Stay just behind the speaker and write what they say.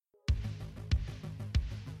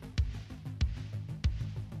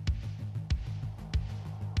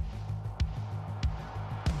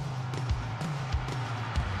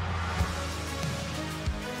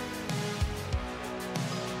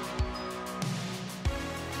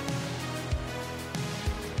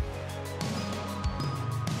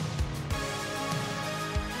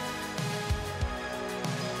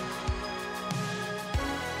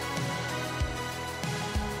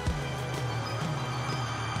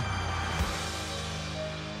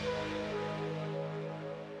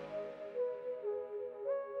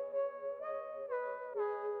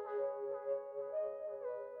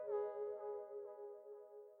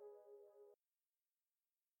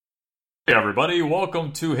Hey everybody,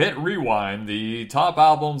 welcome to Hit Rewind, the top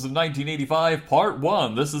albums of 1985, part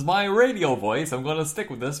 1. This is my radio voice. I'm going to stick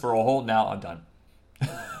with this for a whole... Now I'm done.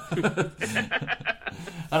 I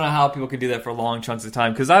don't know how people can do that for long chunks of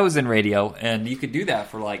time, because I was in radio, and you could do that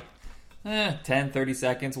for like 10, 30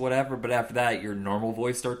 seconds, whatever, but after that, your normal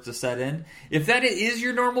voice starts to set in. If that is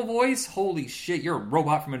your normal voice, holy shit, you're a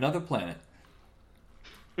robot from another planet.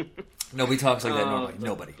 Nobody talks like that normally.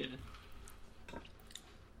 Nobody.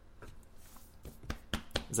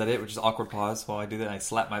 Is that it? Which is awkward pause while I do that. And I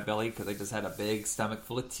slap my belly because I just had a big stomach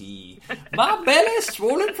full of tea. My belly's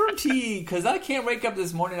swollen from tea because I can't wake up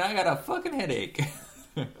this morning. I got a fucking headache.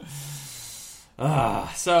 This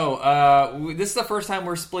is the first time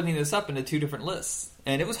we're splitting this up into 2 different lists.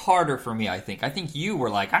 And it was harder for me, I think. I think you were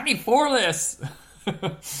like, I need 4 lists.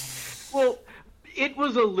 Well, it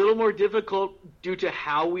was a little more difficult due to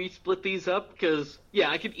how we split these up. Because,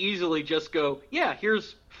 I could easily just go,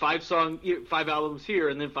 here's 5 albums here,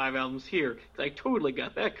 and then 5 albums here. I totally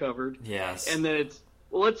got that covered. Yes. And then it's,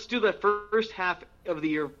 let's do the first half of the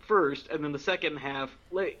year first, and then the second half,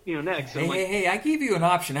 next. Hey, I gave you an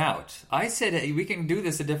option out. I said we can do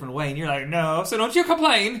this a different way, and you're like, no, so don't you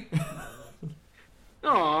complain.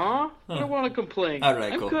 Aw, I don't want to complain. All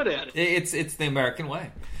right, I'm cool. good at it. It's the American way.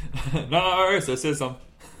 Narcissism.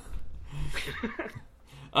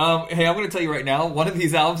 Hey, I'm going to tell you right now, one of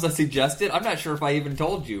these albums I suggested, I'm not sure if I even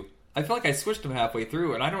told you. I feel like I switched them halfway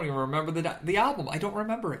through, and I don't even remember the album. I don't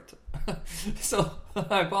remember it. So,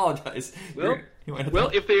 I apologize. Well,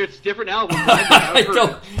 if it's different albums,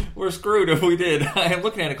 we're screwed if we did. I'm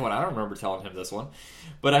looking at it going, I don't remember telling him this one.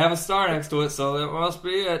 But I have a star next to it, so that must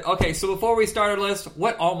be it. Okay, so before we start our list,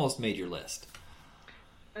 what almost made your list?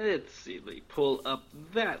 Let's see, let me pull up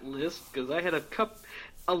that list, because I had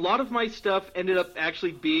a lot of my stuff ended up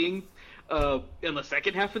actually being in the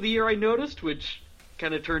second half of the year, I noticed, which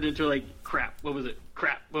kind of turned into like, crap, what was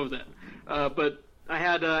that? But I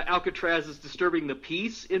had Alcatraz's Disturbing the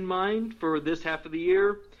Peace in mind for this half of the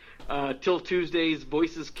year. Till Tuesday's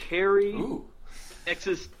Voices Carry. Ooh.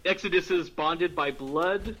 Exodus's Bonded by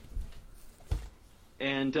Blood.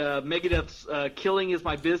 And Megadeth's Killing Is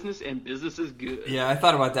My Business, and Business Is Good. Yeah, I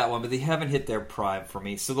thought about that one, but they haven't hit their prime for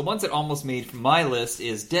me. So the ones that almost made from my list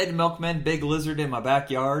is Dead Milkmen, Big Lizard in My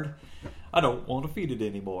Backyard. I don't want to feed it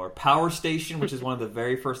anymore. Power Station, which is one of the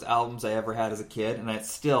very first albums I ever had as a kid, and it's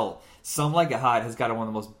still, Some Like It Hot has got one of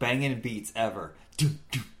the most banging beats ever. Dun,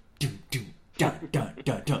 dun, dun,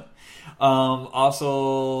 dun, dun.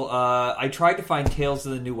 Also, I tried to find Tales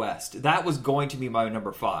of the New West. That was going to be my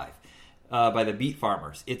number 5. By the Beat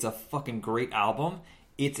Farmers. It's a fucking great album.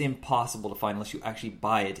 It's impossible to find unless you actually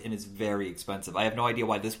buy it, and it's very expensive. I have no idea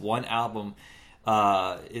why this one album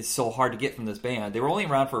is so hard to get from this band. They were only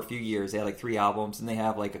around for a few years. They had like 3 albums, and they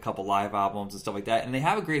have like a couple live albums and stuff like that. And they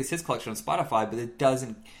have a greatest hits collection on Spotify, but it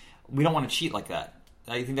doesn't... We don't want to cheat like that.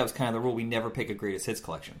 I think that was kind of the rule. We never pick a greatest hits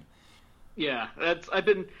collection. Yeah,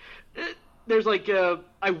 there's like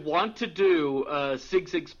I want to do Sig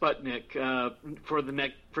Sig Sputnik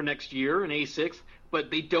for next year in A6, but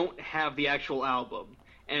they don't have the actual album,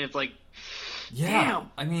 and it's like, damn.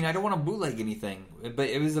 I mean, I don't want to bootleg anything, but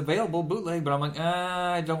it was available bootleg. But I'm like,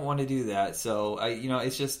 I don't want to do that. So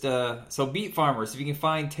it's just so Beat Farmers. If you can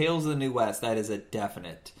find Tales of the New West, that is a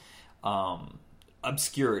definite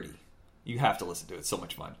obscurity. You have to listen to it. It's so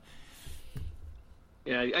much fun.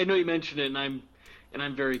 Yeah, I know you mentioned it, and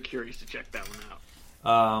I'm very curious to check that one out.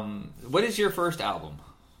 What is your first album?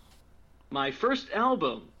 My first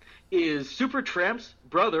album is Supertramp's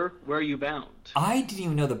Brother, Where You Bound. I didn't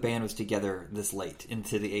even know the band was together this late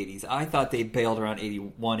into the 80s. I thought they bailed around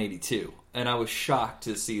 81, 82. And I was shocked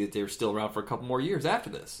to see that they were still around for a couple more years after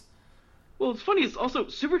this. Well, it's funny. It's also,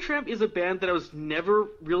 Supertramp is a band that I was never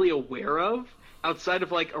really aware of outside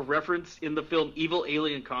of like a reference in the film Evil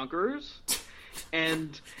Alien Conquerors.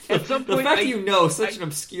 And at some point, the fact such an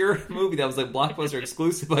obscure movie that was like Blockbuster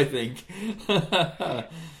exclusive, I think.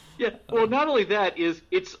 Yeah, well, not only that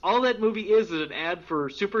it's all that movie is an ad for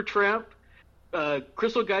Supertramp,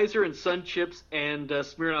 Crystal Geyser, and Sun Chips, and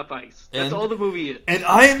Smirnoff Ice. That's all the movie is. And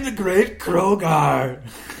I am the Great Krogar.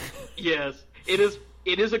 Yes, it is.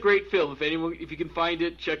 It is a great film. If you can find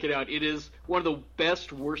it, check it out. It is one of the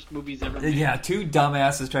best, worst movies ever made. Yeah, 2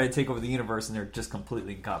 dumbasses try to take over the universe, and they're just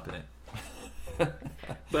completely incompetent.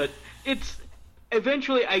 But it's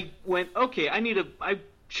eventually I went, okay, I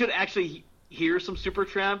should actually hear some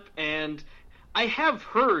Supertramp, and I have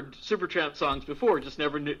heard Supertramp songs before, just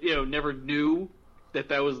never knew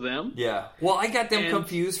that was them. Yeah. Well, I got them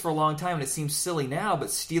confused for a long time, and it seems silly now, but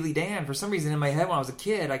Steely Dan, for some reason in my head when I was a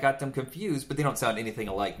kid, I got them confused, but they don't sound anything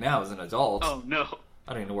alike now as an adult. Oh, no.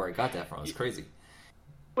 I don't even know where I got that from. It's crazy.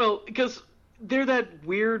 Well, because they're that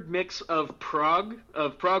weird mix of prog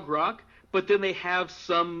rock, but then they have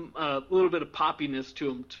some little bit of poppiness to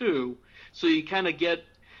them too. So you kind of get,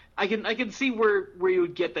 I can see where you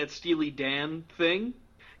would get that Steely Dan thing,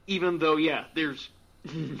 even though yeah, there's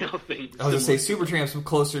nothing. I was gonna say similar. Supertramp's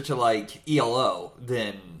closer to like ELO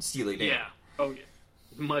than Steely Dan. Yeah. Oh yeah.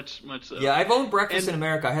 Much so. Yeah, I've owned Breakfast in And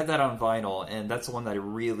America. I had that on vinyl, and that's the one that I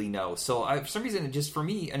really know. So for some reason, it just for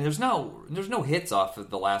me, and there's no hits off of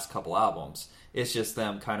the last couple albums. It's just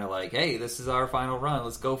them kind of like, hey, this is our final run.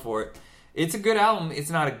 Let's go for it. It's a good album.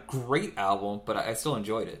 It's not a great album, but I still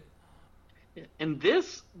enjoyed it. and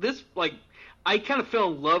this like I kind of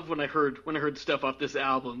fell in love when I heard stuff off this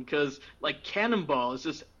album because like Cannonball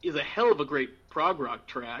is a hell of a great prog rock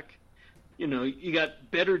track. You know, you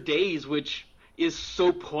got Better Days, which is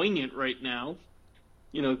so poignant right now.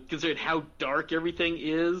 You know, considering how dark everything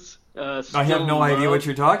is. I have Still no idea Love. what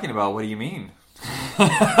you're talking about. What do you mean?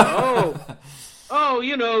 Oh, oh,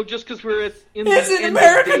 you know, just because we're in the Isn't end of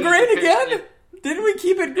America days, great apparently. again? Didn't we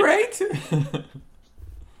keep it great?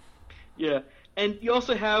 Yeah, and you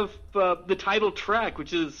also have the title track,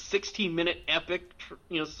 which is a 16-minute epic,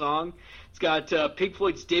 song. It's got Pink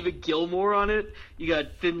Floyd's David Gilmour on it. You got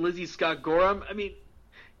Thin Lizzy's Scott Gorham. I mean,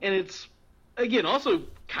 and it's again also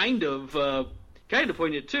kind of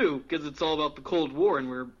poignant too, because it's all about the Cold War, and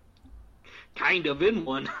we're kind of in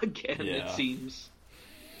one again. Yeah. It seems.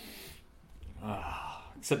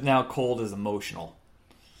 Except now Cold is emotional.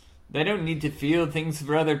 They don't need to feel things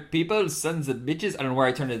for other people, sons of bitches. I don't know where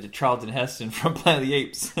I turned into Charlton Heston from Planet of the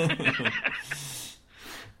Apes.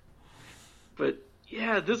 But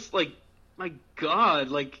yeah, this like my God,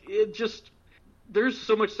 like it just there's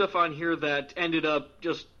so much stuff on here that ended up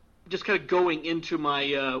just kind of going into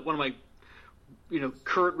my one of my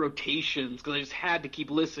current rotations because I just had to keep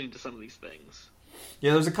listening to some of these things.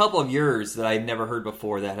 Yeah, there's a couple of yours that I'd never heard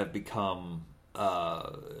before that have become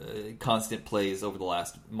constant plays over the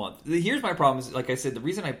last month. Here's my problem is, like I said, the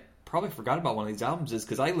reason I probably forgot about one of these albums is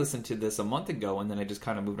because I listened to this a month ago and then I just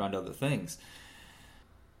kind of moved on to other things.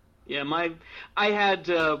 Yeah, I had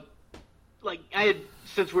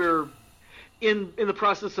since we're in the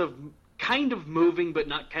process of kind of moving but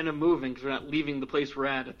not kind of moving because we're not leaving the place we're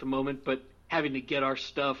at the moment, but having to get our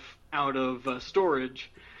stuff out of storage.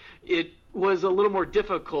 It was a little more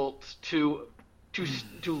difficult to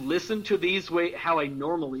listen to these how I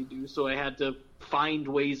normally do, so I had to find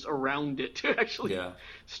ways around it to actually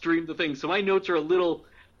stream the thing. So my notes are a little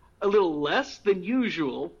less than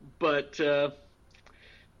usual, but I'm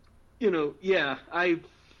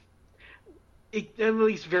at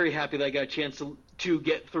least very happy that I got a chance to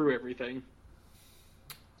get through everything.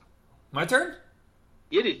 My turn?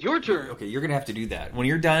 It is your turn. Okay, you're gonna have to do that. When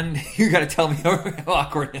you're done, you gotta tell me your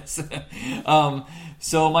awkwardness.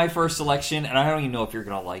 So my first selection, and I don't even know if you're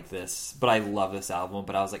gonna like this, but I love this album.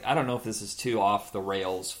 But I was like, I don't know if this is too off the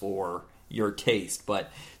rails for your taste.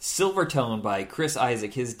 But Silvertone by Chris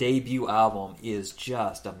Isaak, his debut album, is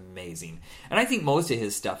just amazing. And I think most of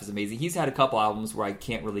his stuff is amazing. He's had a couple albums where I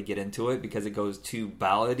can't really get into it because it goes too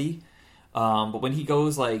ballady. But when he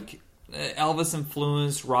goes like Elvis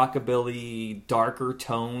influenced rockabilly, darker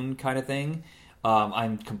tone kind of thing,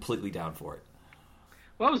 I'm completely down for it.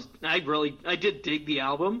 Well, I did dig the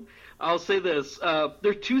album. I'll say this: there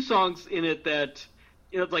are two songs in it that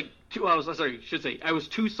like two. I was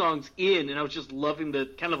 2 songs in, and I was just loving the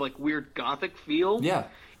kind of like weird gothic feel. Yeah,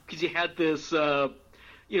 because you had this,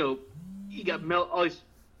 you got all these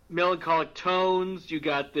melancholic tones. You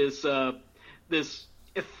got this this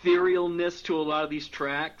etherealness to a lot of these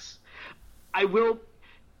tracks. I will,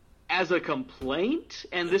 as a complaint,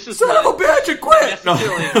 and this is son of a bitch, and quit.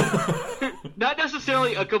 Not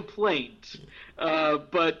necessarily a complaint,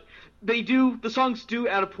 but the songs do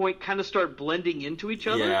at a point kind of start blending into each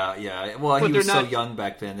other. Yeah. Well, but he was so not young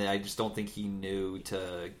back then that I just don't think he knew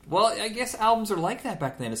to. Well, I guess albums are like that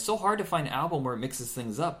back then. It's so hard to find an album where it mixes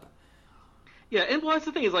things up. Yeah, and well, that's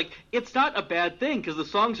the thing is like it's not a bad thing because the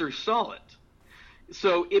songs are solid.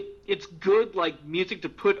 So it's good like music to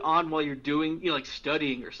put on while you're doing like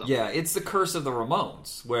studying or something. Yeah, it's the curse of the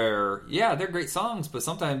Ramones, where they're great songs, but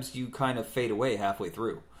sometimes you kind of fade away halfway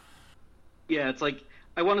through. Yeah, it's like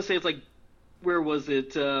I want to say it's like where was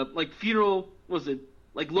it? Like Funeral, was it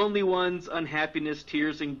like Lonely Ones, Unhappiness,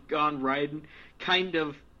 Tears, and Gone Riding? Kind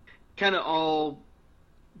of all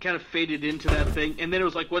kind of faded into that thing, and then it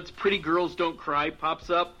was like what's Pretty Girls Don't Cry pops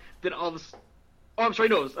up. Then all of a Oh, I'm sorry.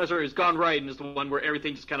 No, it's Gone Riding is the one where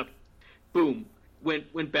everything just kind of, boom,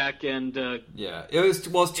 went back and. Yeah, it's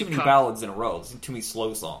too many ballads in a row. It's too many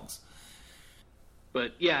slow songs.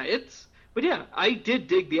 But yeah, it's But yeah, I did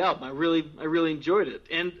dig the album. I really enjoyed it.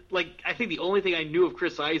 And like, I think the only thing I knew of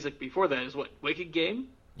Chris Isaak before that is what, Wicked Game?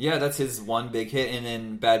 Yeah, that's his one big hit, and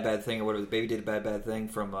then Bad Bad Thing or whatever. The Baby Did a Bad Bad Thing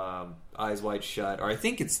from Eyes Wide Shut, or I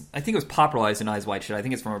think it was popularized in Eyes Wide Shut. I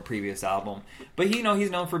think it's from a previous album. But he's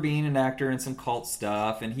known for being an actor in some cult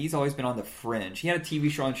stuff, and he's always been on the fringe. He had a TV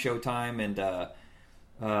show on Showtime and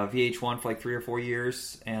VH1 for like 3 or 4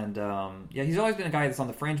 years, and yeah, he's always been a guy that's on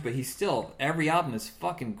the fringe. But he's still, every album is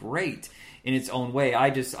fucking great in its own way.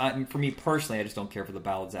 For me personally, I just don't care for the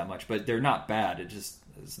ballads that much, but they're not bad. It's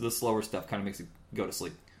the slower stuff kind of makes it go to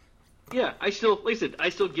sleep. Yeah, I still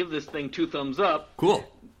give this thing 2 thumbs up. Cool.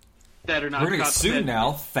 That are not. We're gonna get sued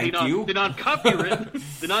now. Thank you. The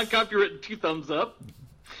non-copyrighted 2 thumbs up.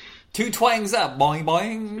 2 twangs up, boing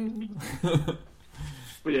boing.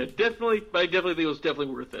 But yeah, definitely. But I definitely think it was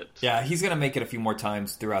definitely worth it. Yeah, he's gonna make it a few more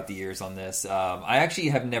times throughout the years on this. I actually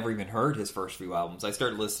have never even heard his first few albums. I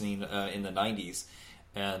started listening in the '90s,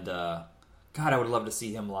 and God, I would love to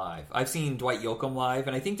see him live. I've seen Dwight Yoakam live,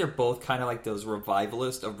 and I think they're both kind of like those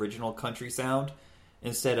revivalist original country sound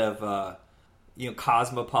instead of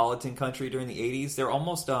cosmopolitan country during the '80s. They're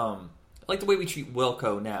almost like the way we treat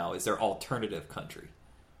Wilco now is their alternative country.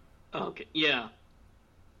 Okay, yeah.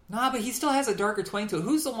 Nah, but he still has a darker twang to it.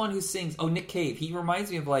 Who's the one who sings? Oh, Nick Cave. He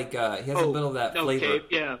reminds me of like he has a bit of that flavor. Cave,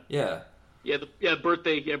 yeah. Yeah.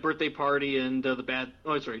 Birthday party and the bad.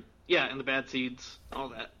 Oh, sorry. Yeah, and the Bad Seeds, all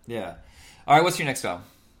that. Yeah. All right, what's your next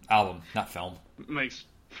album? Not film. Makes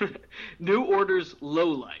New Order's Low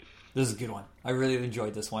Life. This is a good one. I really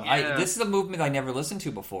enjoyed this one. Yeah. This is a movement I never listened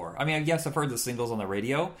to before. I mean, I guess I've heard the singles on the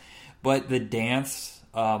radio, but the dance,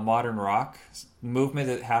 modern rock movement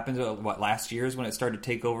that happened last year is when it started to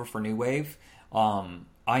take over for New Wave. I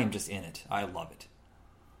am just in it. I love it.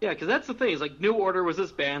 Yeah, because that's the thing. Is like New Order was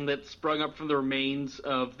this band that sprung up from the remains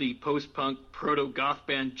of the post-punk proto-goth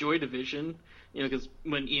band Joy Division. Because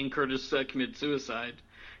when Ian Curtis committed suicide,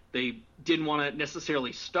 they didn't want to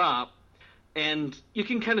necessarily stop. And you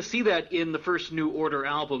can kind of see that in the first New Order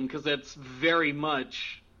album, because that's very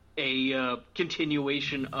much a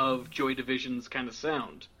continuation of Joy Division's kind of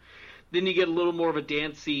sound. Then you get a little more of a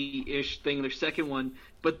dancey-ish thing in their second one,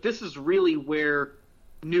 but this is really where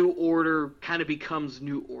New Order kind of becomes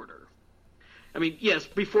New Order. I mean, yes,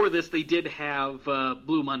 before this they did have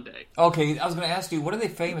Blue Monday. Okay, I was going to ask you, what are they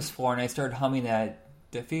famous for? And I started humming that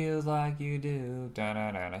feels like you do.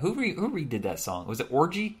 Da-da-da-da. Who redid that song? Was it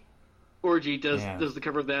Orgy? Orgy does the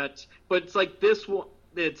cover of that. But it's like this one.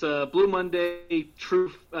 It's Blue Monday,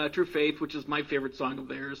 True Faith, which is my favorite song of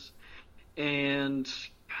theirs. And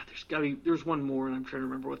God, there's one more, and I'm trying to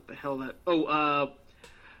remember what the hell that.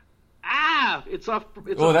 It's off.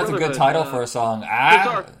 That's a good title for a song.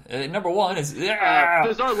 Number one is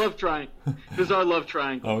Bizarre Love Triangle. Bizarre Love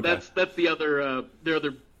Triangle. Okay. That's the other.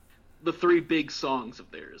 The 3 big songs of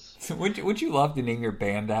theirs. Would you love to name your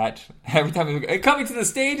band that? Every time coming to the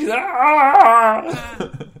stage, you'd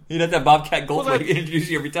have that Bobcat Goldthwait introduce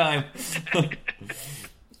you every time.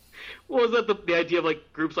 Well, is that the idea of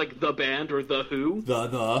like groups like The Band or The Who?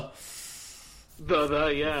 The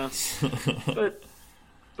yeah.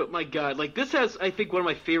 But my God, like this has, I think, one of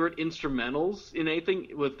my favorite instrumentals in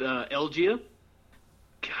anything with Elgia.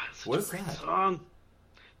 God, it's such a great song.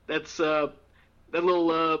 That's that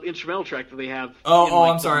little instrumental track that they have.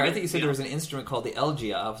 I'm sorry. I think you said there was an instrument called the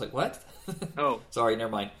Elgia. I was like, what? Oh, sorry.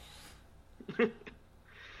 Never mind.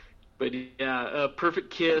 But yeah, Perfect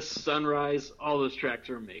Kiss, Sunrise, all those tracks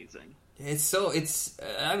are amazing. I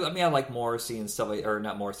mean, I like Morrissey and stuff or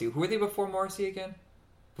not Morrissey. Who were they before Morrissey again?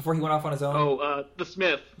 Before he went off on his own? The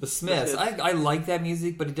Smiths. The Smiths. I like that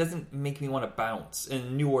music, but it doesn't make me want to bounce.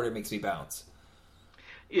 And New Order makes me bounce.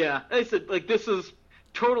 Yeah, I said, like, this is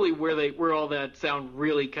totally where all that sound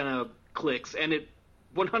really kind of clicks, and it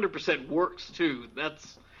 100% works too.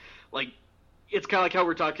 That's like, it's kind of like how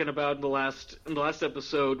we're talking about in the last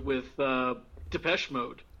episode with Depeche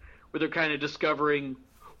Mode, where they're kind of discovering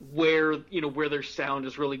where their sound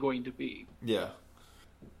is really going to be. Yeah.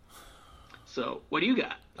 So, what do you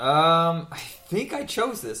got? I think I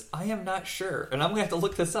chose this. I am not sure. And I'm going to have to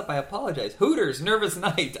look this up. I apologize. Hooters, Nervous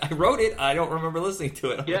Night. I wrote it. I don't remember listening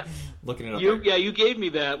to it. Yeah. Looking it up. You gave me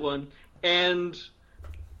that one. And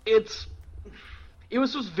it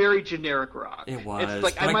was just very generic rock. It was. It's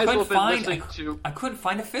like, I might as well have been listening to... I couldn't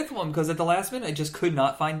find a fifth one because at the last minute I just could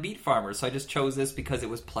not find Beat Farmers. So I just chose this because it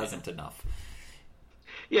was pleasant enough.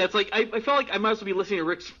 Yeah, it's like, I felt like I might as well be listening to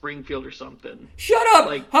Rick Springfield or something. Shut up!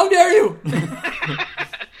 Like, how dare you!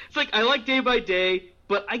 It's like, I like Day by Day,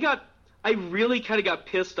 but I really kind of got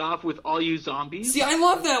pissed off with All You Zombies. See, I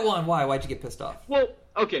love that one. Why? Why'd you get pissed off? Well,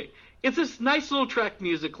 okay. it's this nice little track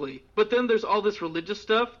musically, but then there's all this religious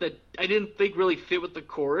stuff that I didn't think really fit with the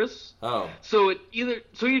chorus. Oh. So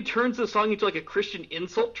he turns the song into like a Christian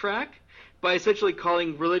insult track by essentially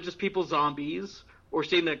calling religious people zombies, or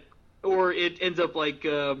stating that, or it ends up like,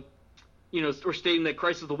 or stating that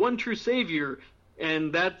Christ is the one true Savior,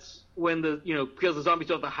 and that's when because the zombies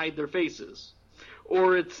don't have to hide their faces.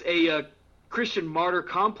 Or it's a Christian martyr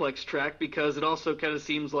complex track because it also kind of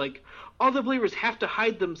seems like all the believers have to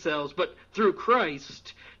hide themselves, but through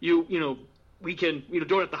Christ, we can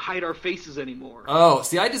don't have to hide our faces anymore. Oh,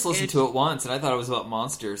 see, I just listened to it once, and I thought it was about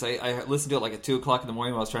monsters. I listened to it like at 2 o'clock in the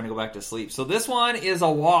morning when I was trying to go back to sleep. So this one is a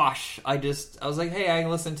wash. I was like, hey, I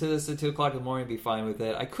can listen to this at 2 o'clock in the morning and be fine with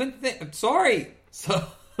it. I couldn't think. I'm sorry. So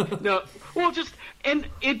no, well, and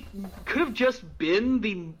it could have just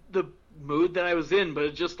been the mood that I was in, but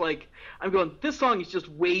it's just like I'm going. This song is just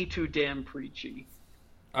way too damn preachy.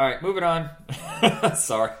 All right, moving on.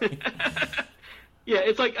 Sorry. Yeah,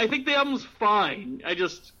 it's like I think the album's fine. I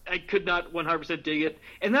could not 100% dig it,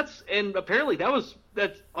 and apparently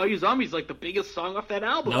that's All You Zombies like the biggest song off that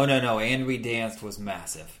album. No. And We Danced was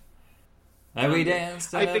massive. And We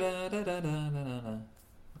Danced. No.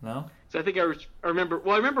 So I think I remember.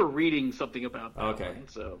 Well, I remember reading something about that. Okay. One,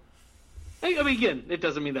 so I mean, again, it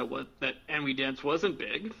doesn't mean that And We Danced wasn't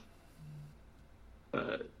big.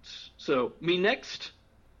 So me next.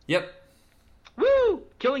 Yep. Woo!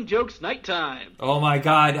 Killing Joke's Nighttime. Oh my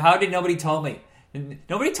God! How did nobody tell me?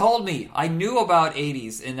 Nobody told me. I knew about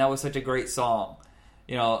 80s, and that was such a great song,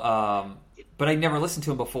 but I never listened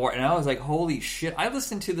to him before, and I was like, holy shit! I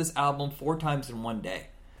listened to this album 4 times in one day.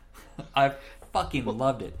 I fucking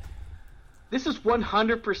loved it. This is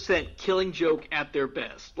 100% Killing Joke at their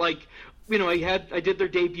best. Like, I did their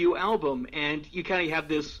debut album, and you kind of have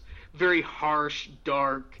this very harsh,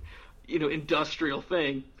 dark, industrial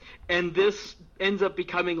thing. And this ends up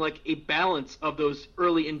becoming like a balance of those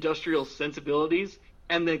early industrial sensibilities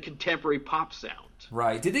and then contemporary pop sound.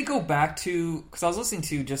 Right. Did they go back to... Because I was listening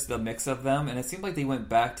to just the mix of them, and it seemed like they went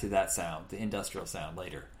back to that sound, the industrial sound,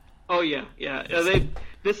 later. Oh, yeah.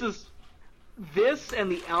 This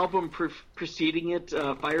and the album preceding it,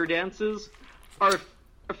 Fire Dances, are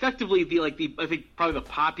effectively I think probably the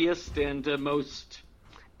poppiest and most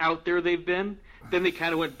out there they've been. Then they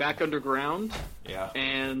kind of went back underground. Yeah.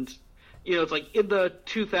 And, it's like in the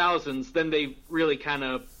 2000s, then they really kind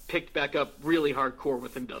of picked back up really hardcore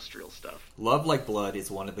with industrial stuff. Love Like Blood is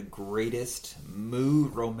one of the greatest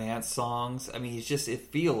mood romance songs. I mean,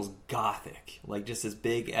 it feels gothic. Like just this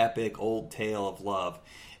big, epic, old tale of love.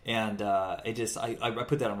 And I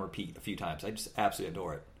put that on repeat a few times. I just absolutely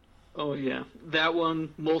adore it. Oh, yeah. That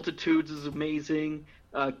one, Multitudes, is amazing.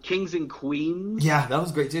 Kings and Queens. Yeah, that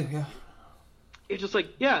was great too, yeah. It's just like,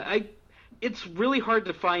 it's really hard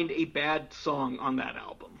to find a bad song on that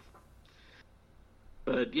album.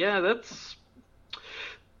 But yeah,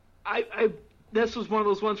 this was one of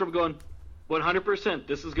those ones where I'm going, 100%,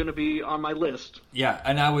 this is going to be on my list. Yeah,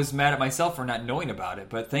 and I was mad at myself for not knowing about it,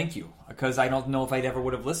 but thank you. Because I don't know if I'd ever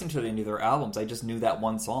would have listened to any of their albums. I just knew that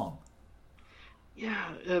one song.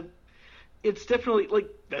 Yeah, it's definitely,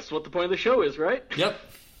 that's what the point of the show is, right? Yep.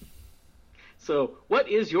 So, what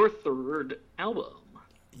is your third album?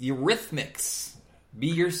 Eurythmics. Be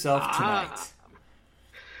Yourself Tonight.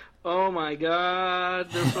 Oh my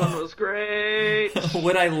God, this one was great.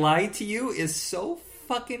 Would I Lie to You is so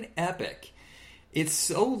fucking epic. It's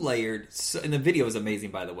so layered, and the video is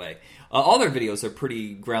amazing, by the way. All their videos are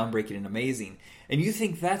pretty groundbreaking and amazing. And you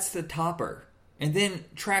think that's the topper. And then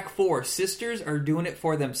track 4, Sisters are doing it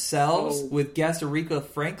for themselves with guest Aretha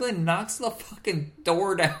Franklin, knocks the fucking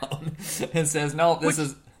door down and says, no, this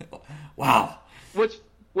is... Wow.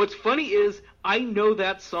 What's funny is I know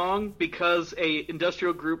that song because a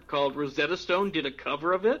industrial group called Rosetta Stone did a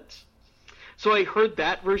cover of it. So I heard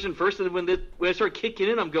that version first, and when I started kicking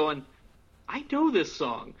in, I'm going, I know this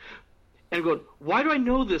song. And I'm going, why do I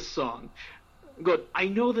know this song? I'm going, I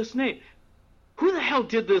know this name. Who the hell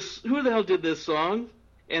did this song?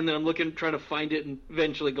 And then I'm trying to find it, and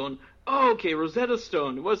eventually going, oh, okay, Rosetta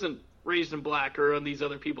Stone. It wasn't Raised in Black or on these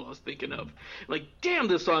other people I was thinking of. Like, damn,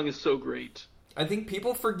 this song is so great. I think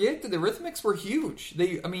people forget that the Eurythmics were huge.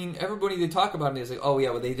 Everybody they talk about it is like, oh yeah,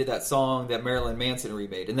 well they did that song that Marilyn Manson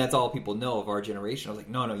remade, and that's all people know of our generation. I was like,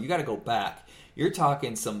 no, you got to go back. You're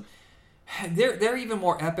talking some. They're even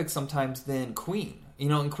more epic sometimes than Queen.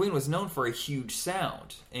 And Queen was known for a huge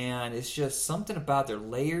sound, and it's just something about their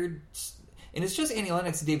layered, and it's just Annie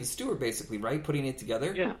Lennox and David Stewart basically, right, putting it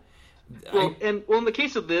together. Yeah. Well, in the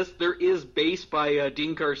case of this, there is bass by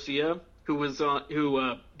Dean Garcia, who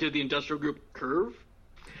did the industrial group Curve.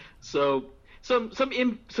 So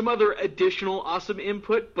some other additional awesome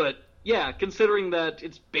input, but Yeah, considering that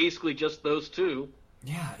it's basically just those two.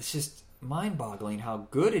 Yeah, it's just mind-boggling how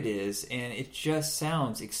good it is, and it just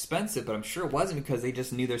sounds expensive. But I'm sure it wasn't because they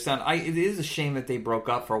just knew their sound. It is a shame that they broke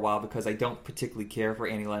up for a while because I don't particularly care for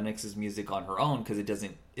Annie Lennox's music on her own because it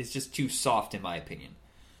doesn't. It's just too soft in my opinion.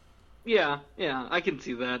 Yeah, I can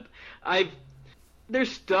see that.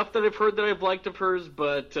 There's stuff that I've heard that I've liked of hers,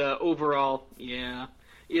 but overall, yeah,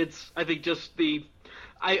 I think just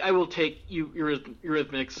I will take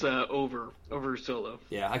Eurythmics over solo.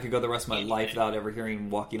 Yeah, I could go the rest of my life without ever hearing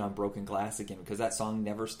 "Walking on Broken Glass" again because that song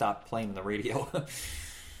never stopped playing on the radio.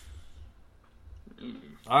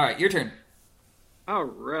 All right, your turn. All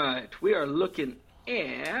right, we are looking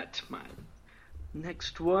at my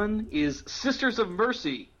next one is Sisters of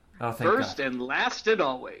Mercy. Oh, thank First God. and last and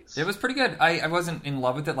always. It was pretty good. I wasn't in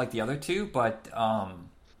love with it like the other two, but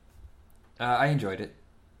I enjoyed it.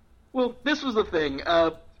 Well, this was the thing.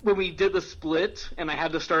 When we did the split, and I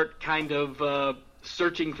had to start kind of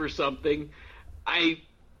searching for something, I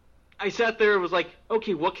sat there and was like,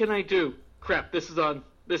 okay, what can I do? Crap, this is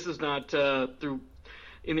not through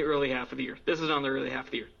in the early half of the year. This is on the early half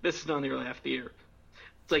of the year. This is on the early half of the year.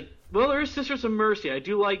 It's like, well, there's Sisters of Mercy. I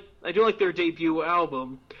do like their debut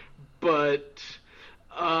album, but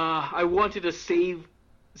I wanted to save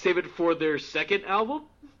it for their second album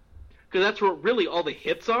because that's where really all the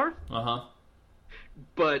hits are.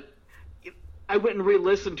 But I went and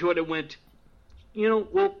re-listened to it and went,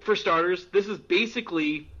 well, for starters, this is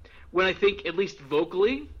basically when I think, at least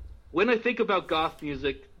vocally, when I think about goth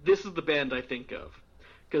music, this is the band I think of.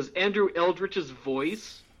 Because Andrew Eldritch's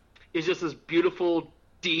voice is just this beautiful,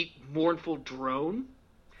 deep, mournful drone.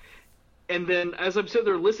 And then as I'm sitting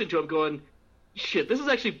there listening to it, I'm going, shit, this is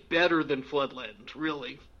actually better than Floodland,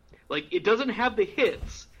 really. Like, it doesn't have the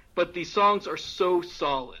hits, but the songs are so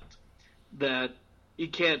solid that you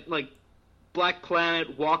can't, like, Black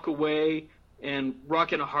Planet, Walk Away, and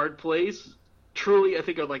Rock in a Hard Place, truly, I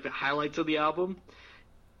think, are, like, the highlights of the album.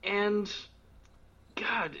 And,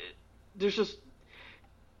 God, there's just...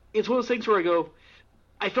 It's one of those things where I go...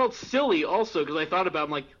 I felt silly, also, because I thought about,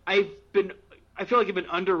 I'm like, I feel like I've been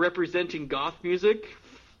underrepresenting goth music,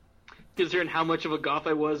 considering how much of a goth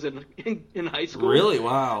I was in high school. Really?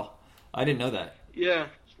 Wow. I didn't know that.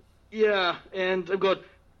 Yeah, and I'm going,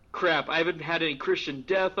 crap, I haven't had any Christian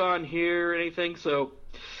Death on here or anything, so,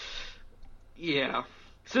 yeah.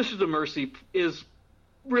 Sisters of Mercy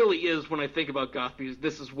really is, when I think about goth music,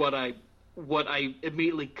 this is what I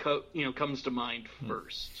immediately comes to mind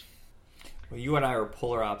first. Well, you and I are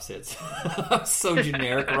polar opposites. So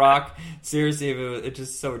generic rock. Seriously, it's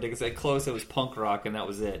just so ridiculous. At close, it was punk rock, and that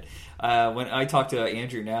was it. When I talk to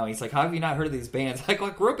Andrew now, he's like, how have you not heard of these bands? I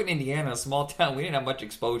grew up in Indiana, a small town. We didn't have much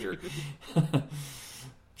exposure. You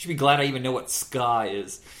should be glad I even know what ska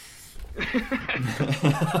is.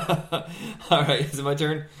 All right, is it my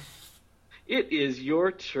turn? It is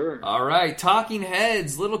your turn. All right, Talking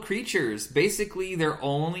Heads, Little Creatures. Basically, they're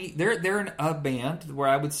a band where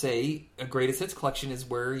I would say a greatest hits collection is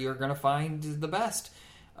where you're going to find the best.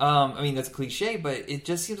 I mean, that's a cliche, but it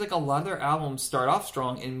just seems like a lot of their albums start off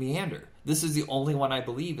strong and meander. This is the only one I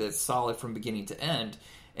believe that's solid from beginning to end,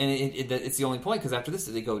 and it's the only point because after this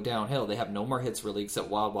they go downhill. They have no more hits really except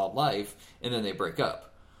Wild Wild Life, and then they break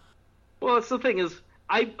up. Well, that's the thing is,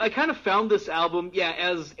 I kind of found this album,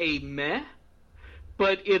 as a meh.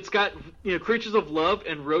 But it's got, Creatures of Love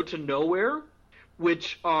and Road to Nowhere,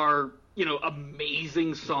 which are,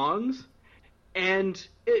 amazing songs.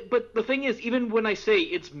 But the thing is, even when I say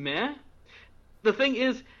it's meh, the thing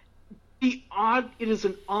is, it is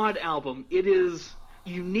an odd album. It is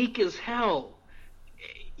unique as hell.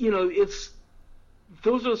 Those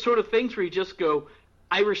are the sort of things where you just go,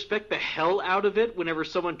 I respect the hell out of it whenever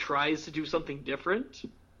someone tries to do something different.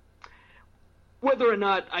 Whether or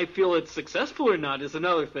not I feel it's successful or not is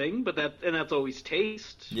another thing, but that's always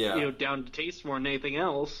taste. Yeah. Down to taste more than anything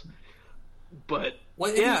else. But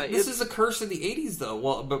this is a curse of the 80s, though.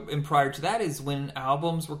 Well, and prior to that is when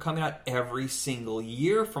albums were coming out every single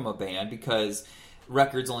year from a band because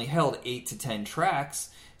records only held 8 to 10 tracks,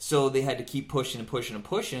 so they had to keep pushing and pushing and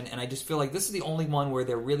pushing. And I just feel like this is the only one where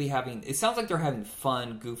they're really having. It sounds like they're having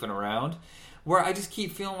fun goofing around. Where I just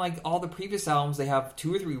keep feeling like all the previous albums, they have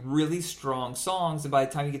 2 or 3 really strong songs, and by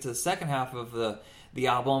the time you get to the second half of the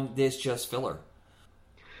album, it's just filler.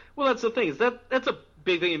 Well, that's the thing. Is that's a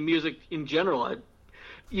big thing in music in general.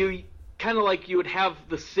 You kind of like you would have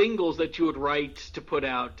the singles that you would write to put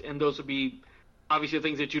out, and those would be obviously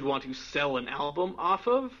things that you'd want to sell an album off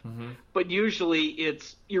of. Mm-hmm. But usually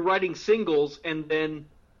you're writing singles, and then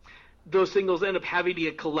those singles end up having to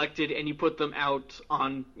get collected, and you put them out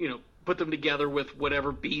on, put them together with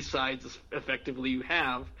whatever B-sides effectively you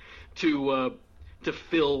have to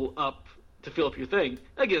fill up your thing.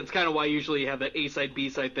 Again, it's kind of why usually you have that A-side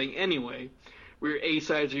B-side thing anyway, where your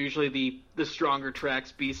A-sides are usually the stronger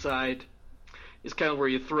tracks, B-side is kind of where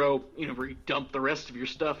you throw, where you dump the rest of your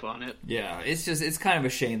stuff on it. Yeah, it's kind of a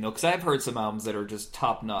shame though, because I've heard some albums that are just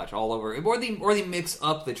top notch all over, or they mix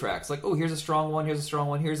up the tracks. Like, oh, here's a strong one,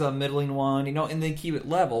 here's a middling one, and they keep it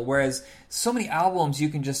level. Whereas so many albums you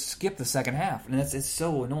can just skip the second half, and it's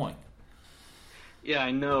so annoying. Yeah, I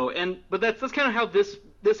know, but that's kind of how this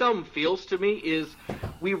album feels to me. Is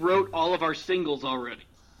we wrote all of our singles already.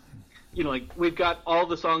 We've got all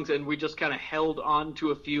the songs, and we just kind of held on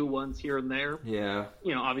to a few ones here and there. Yeah.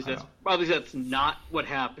 Obviously that's not what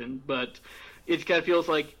happened, but it kind of feels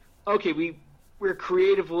like, okay, we're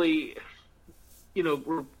creatively,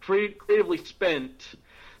 we're creatively spent,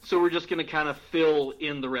 so we're just going to kind of fill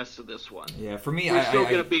in the rest of this one. Yeah, for me,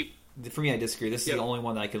 For me, I disagree. This is the only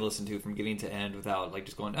one that I can listen to from beginning to end without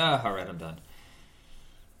just going, all right, I'm done.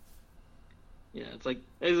 Yeah, it's like,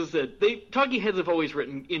 as I said, Talking Heads have always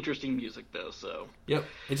written interesting music, though, so... Yep,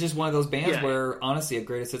 it's just one of those bands where, honestly, a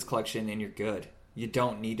greatest hits collection, and you're good. You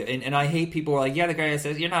don't need to... And I hate people who are like, yeah, the guy that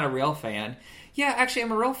says, you're not a real fan. Yeah, actually,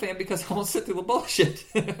 I'm a real fan because I won't sit through the bullshit.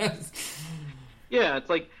 Yeah, it's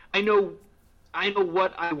like, I know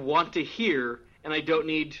what I want to hear, and I don't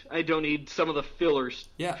need some of the filler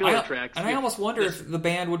tracks. And I almost wonder if the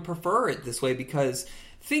band would prefer it this way, because...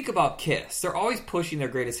 Think about Kiss. They're always pushing their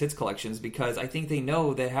greatest hits collections because I think they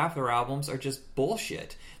know that half their albums are just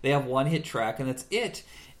bullshit. They have one hit track and that's it.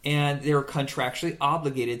 And they're contractually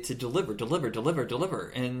obligated to deliver.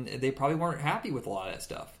 And they probably weren't happy with a lot of that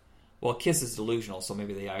stuff. Well, Kiss is delusional, so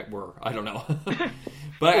maybe they were. I don't know.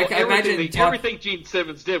 But I imagine... Everything Gene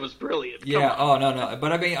Simmons did was brilliant. No.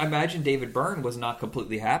 But I imagine David Byrne was not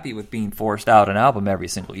completely happy with being forced out an album every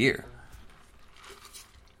single year.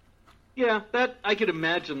 Yeah, that I could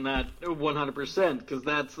imagine that 100%, because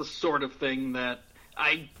that's the sort of thing that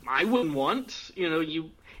I wouldn't want.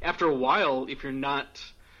 You after a while, if you're not,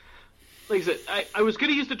 like I said, I was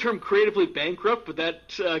going to use the term creatively bankrupt, but that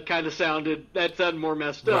kind of sounded more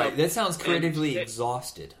messed up. Right, that sounds creatively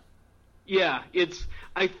exhausted. Yeah,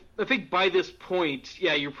 I think by this point,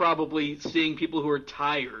 you're probably seeing people who are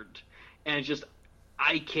tired, and it's just,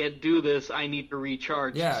 I can't do this. I need to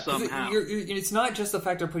recharge somehow. It's not just the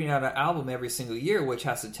fact they're putting out an album every single year, which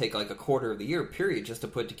has to take like a quarter of the year period just to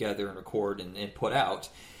put together and record and put out.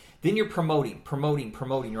 Then you're promoting.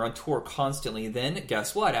 You're on tour constantly. Then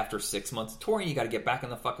guess what? After 6 months of touring, you got to get back in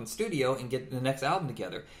the fucking studio and get the next album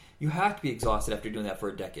together. You have to be exhausted after doing that for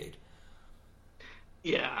a decade.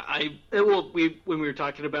 Yeah, when we were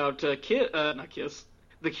talking about The Cure.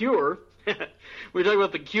 We were talking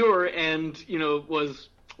about The Cure, and was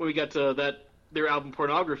when we got to their album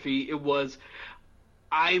Pornography. It was,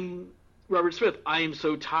 Robert Smith. I am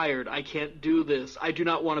so tired. I can't do this. I do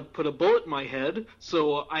not want to put a bullet in my head.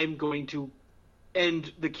 So I'm going to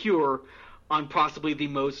end The Cure on possibly the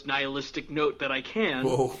most nihilistic note that I can.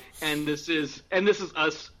 Whoa. And this is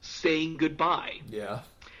us saying goodbye. Yeah.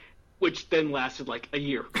 Which then lasted like a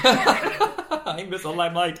year. I miss the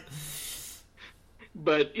limelight.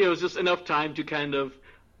 But it was just enough time to kind of,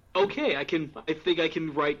 okay, I think I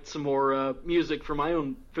can write some more music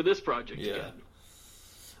for this project again.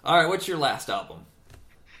 All right, what's your last album?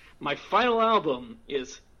 My final album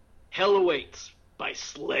is Hell Awaits by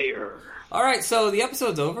Slayer. All right, so the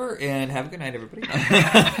episode's over, and have a good night, everybody.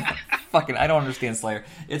 Fucking, I don't understand Slayer.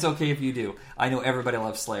 It's okay if you do. I know everybody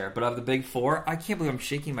loves Slayer, but of the big four, I can't believe I'm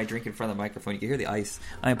shaking my drink in front of the microphone. You can hear the ice.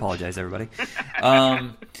 I apologize, everybody.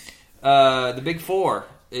 The big four,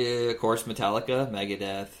 of course, Metallica,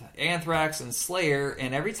 Megadeth, Anthrax, and Slayer.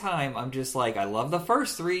 And every time I'm just like, I love the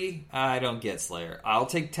first three. I don't get Slayer. I'll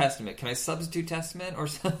take Testament. Can I substitute Testament or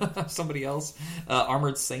somebody else?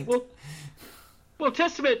 Armored Saint. Well,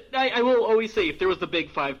 Testament. I will always say, if there was the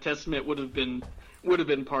big five, Testament would have been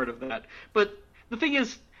part of that. But the thing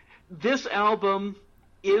is, this album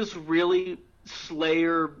is really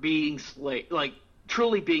Slayer being Slayer, like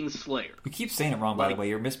truly being Slayer. You keep saying it wrong, by the way.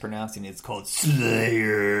 You're mispronouncing it. It's called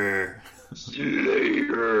Slayer.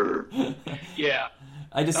 Slayer. Yeah.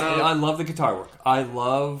 I love the guitar work. I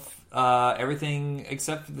love everything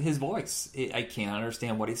except his voice. I can't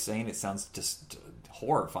understand what he's saying. It sounds just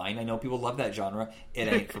horrifying. I know people love that genre. It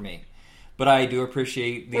ain't for me. But I do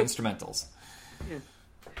appreciate the instrumentals. Yeah.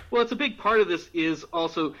 Well, it's a big part of this is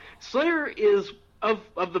also Slayer is of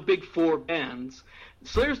the big four bands.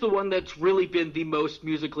 Slayer's the one that's really been the most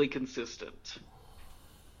musically consistent.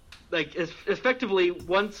 Like, effectively,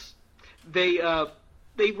 once they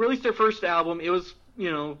released their first album, it was,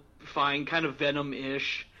 fine, kind of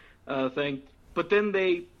Venom-ish. thing. But then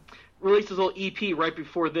they released this little EP right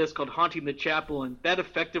before this called Haunting the Chapel, and that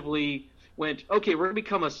effectively went, okay, we're going to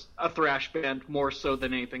become a thrash band more so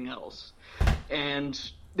than anything else. And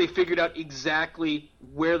they figured out exactly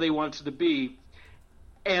where they wanted to be.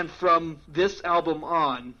 And from this album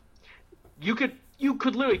on, you could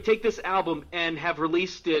literally take this album and have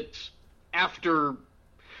released it after,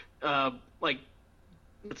 God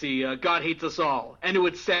Hates Us All, and it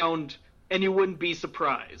would sound, and you wouldn't be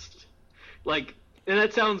surprised. And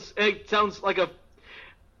it sounds like a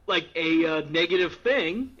negative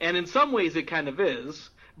thing, and in some ways it kind of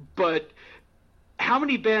is, but how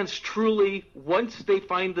many bands truly, once they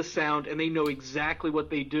find the sound and they know exactly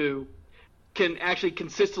what they do, can actually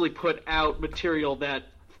consistently put out material that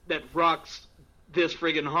rocks this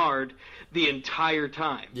friggin' hard the entire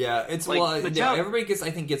time? Yeah, it's everybody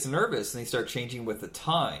gets nervous and they start changing with the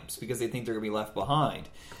times because they think they're going to be left behind.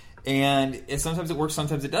 And sometimes it works,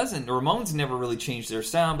 sometimes it doesn't. The Ramones never really changed their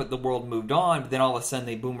sound, but the world moved on. But then all of a sudden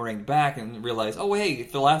they boomerang back and realize, oh, hey,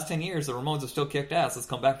 for the last 10 years, the Ramones have still kicked ass. Let's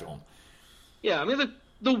come back to them. Yeah, I mean,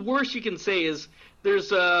 the worst you can say is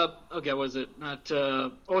there's, what was it? I want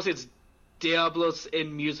to say it's Diablos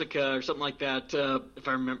in Musica or something like that, if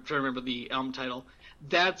I remember the album title.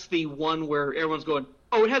 That's the one where everyone's going,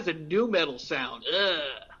 oh, it has a nu metal sound. Ugh.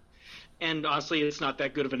 And honestly, it's not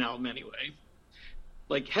that good of an album anyway.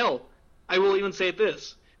 Hell, I will even say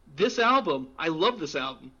this. This album, I love this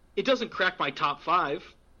album. It doesn't crack my top 5.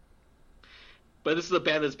 But this is a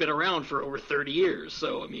band that's been around for over 30 years.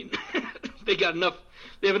 So, I mean, they have enough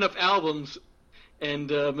albums and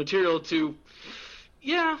material to,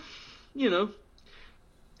 there's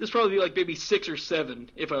probably maybe 6 or 7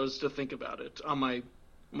 if I was to think about it on my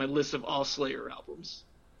list of all Slayer albums.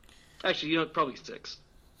 Actually, probably 6.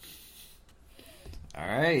 All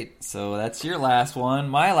right, so that's your last one.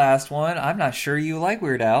 My last one, I'm not sure you like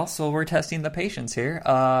Weird Al, so we're testing the patience here.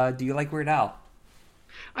 Do you like Weird Al?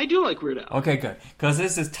 I do like Weird Al. Okay, good, because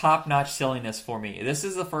this is top-notch silliness for me. This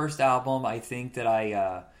is the first album I think that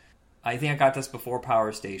I got this before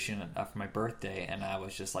Power Station for my birthday, and I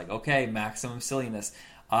was just like, okay, maximum silliness.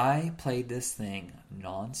 I played this thing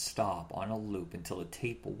non-stop on a loop until the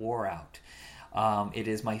tape wore out. It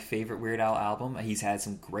is my favorite Weird Al album. He's had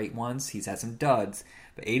some great ones. He's had some duds.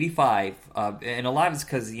 But 85, and a lot of it's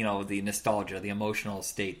because, the nostalgia, the emotional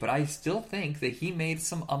state. But I still think that he made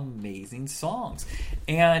some amazing songs.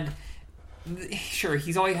 And sure,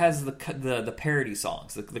 he's always has the parody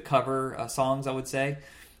songs, the cover songs, I would say.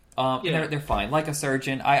 They're fine. Like a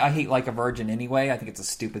Surgeon. I hate Like a Virgin anyway. I think it's a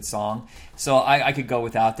stupid song. So I could go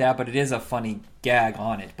without that, but it is a funny gag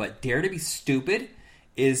on it. But Dare to Be Stupid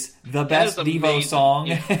is the best Devo song,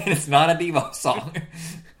 and it's not a Devo song.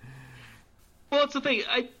 Well, that's the thing.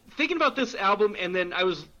 Thinking about this album, and then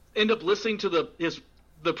I end up listening to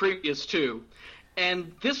the previous two,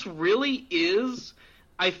 and this really is,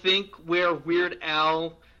 I think, where Weird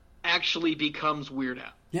Al actually becomes Weird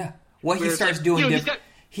Al. Yeah. What he starts doing different.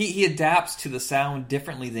 He adapts to the sound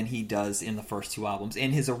differently than he does in the first two albums,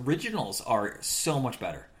 and his originals are so much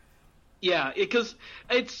better. Yeah, because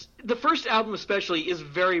it's the first album especially is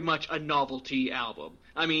very much a novelty album.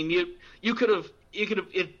 I mean, you could have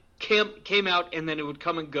it came out and then it would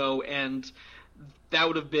come and go, and that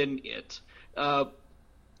would have been it.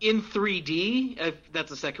 In 3D,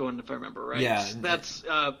 that's the second one if I remember right. Yeah, that's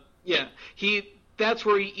that's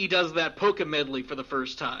where he does that polka medley for the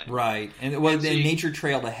first time. Right, and Nature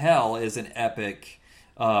Trail to Hell is an epic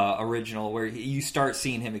original where you start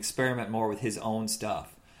seeing him experiment more with his own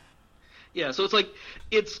stuff. Yeah, so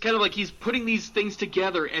it's kind of like he's putting these things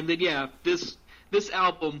together, and then this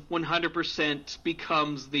album 100%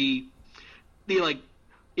 becomes the if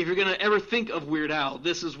you're gonna ever think of Weird Al,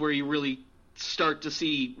 this is where you really start to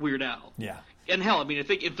see Weird Al. Yeah, and hell, I mean, I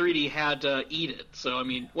think in 3D had Eat It, so I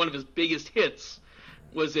mean, one of his biggest hits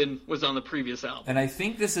was on the previous album. And I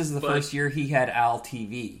think this is the first year he had Al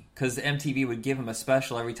TV, because MTV would give him a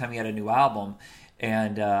special every time he had a new album.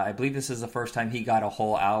 And I believe this is the first time he got a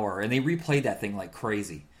whole hour. And they replayed that thing like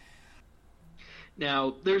crazy.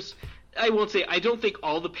 Now, I won't say, I don't think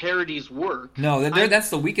all the parodies work. No,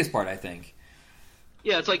 that's the weakest part, I think.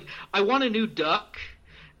 Yeah, it's like, I Want a New Duck.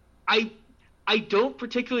 I don't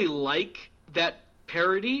particularly like that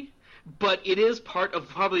parody, but it is part of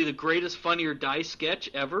probably the greatest Funny or Die sketch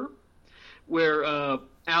ever, where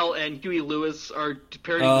Al and Huey Lewis are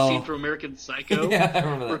parodying the scene from American Psycho. Yeah, I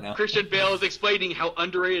remember that now. Christian Bale is explaining how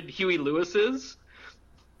underrated Huey Lewis is.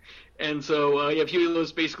 And so you have Huey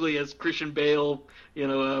Lewis basically as Christian Bale,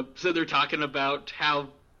 so they're talking about how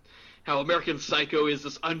American Psycho is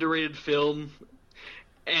this underrated film,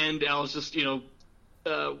 and Al's just, kind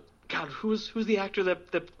God, who's the actor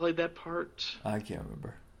that played that part? I can't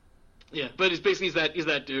remember. Yeah, but he's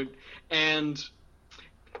that dude, and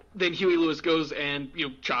then Huey Lewis goes and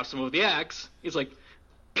chops him with the axe. He's like,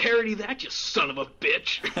 parody that, you son of a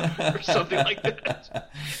bitch, or something like that.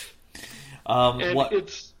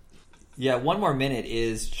 It's. Yeah, One More Minute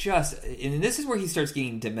is just... And this is where he starts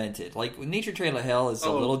getting demented. Like, Nature Trail of Hell is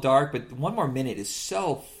a little dark, but One More Minute is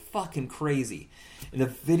so fucking crazy. And the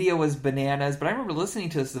video is bananas, but I remember listening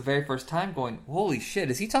to this the very first time going, holy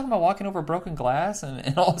shit, is he talking about walking over broken glass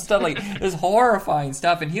and all this stuff? Like, this horrifying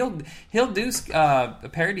stuff. And he'll do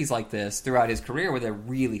parodies like this throughout his career where they're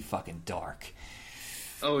really fucking dark.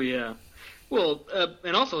 Oh, yeah. Well,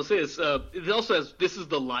 and also it says, it also has This Is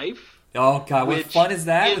the Life. Oh, God, what fun is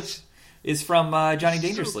that? Is from Johnny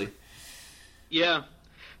Dangerously. Yeah.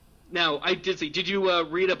 Now, I did see. Did you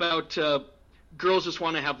read about Girls Just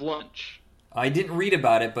Want to Have Lunch? I didn't read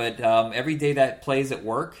about it, but every day that plays at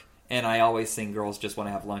work, and I always sing Girls Just Want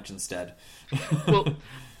to Have Lunch instead. Well,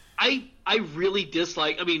 I really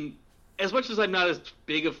dislike... I mean, as much as I'm not as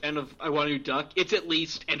big a fan of I Want to Duck, it's at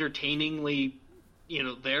least entertainingly,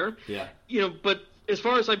 there. Yeah. But as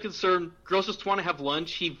far as I'm concerned, Girls Just Want to Have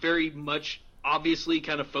Lunch, he very much... obviously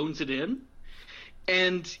kind of phones it in,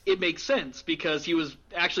 and it makes sense because he was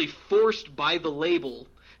actually forced by the label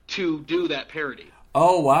to do that parody.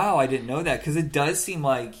 Oh, wow, I didn't know that, because it does seem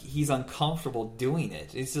like he's uncomfortable doing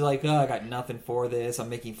it. It's like, I got nothing for this, I'm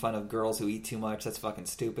making fun of girls who eat too much, that's fucking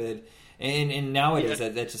stupid. And nowadays,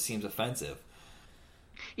 that just seems offensive.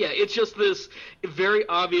 Yeah, it's just this, very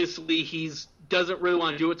obviously he doesn't really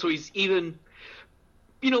want to do it, so he's even...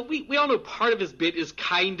 we all know part of his bit is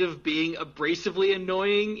kind of being abrasively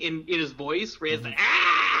annoying in his voice, where he has the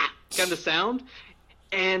kind of sound.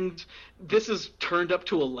 And this is turned up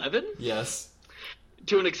to 11. Yes.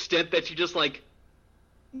 To an extent that you're just like,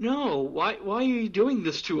 no, why are you doing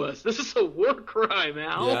this to us? This is a war crime,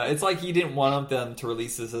 Al. Yeah, it's like he didn't want them to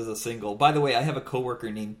release this as a single. By the way, I have a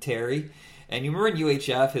coworker named Terry. And you remember in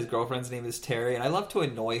UHF, his girlfriend's name is Terry, and I love to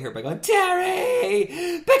annoy her by going, Terry!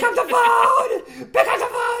 Pick up the phone! Pick up the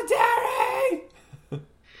phone, Terry!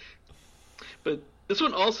 But this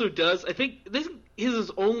one also does, I think, this is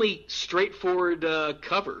his only straightforward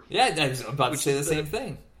cover. Yeah, I was about to say the same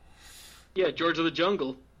thing. Yeah, George of the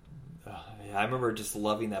Jungle. Yeah, I remember just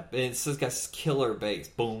loving that. It's this guy's killer bass.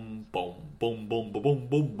 Boom, boom, boom, boom, boom, boom,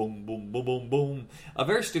 boom, boom, boom, boom, boom, boom. A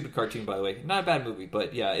very stupid cartoon, by the way. Not a bad movie,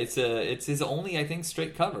 but yeah, it's his only, I think,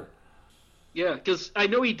 straight cover. Yeah, because I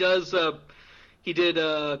know he does. He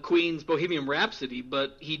did Queen's Bohemian Rhapsody,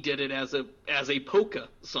 but he did it as a polka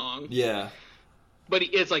song. Yeah. But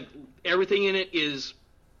it's like everything in it is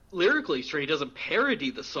lyrically straight. He doesn't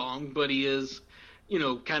parody the song, but he is,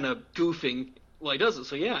 kind of goofing while he does it.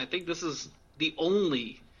 So yeah, I think this is the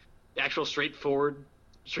only actual straightforward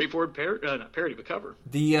parody of a cover.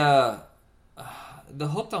 The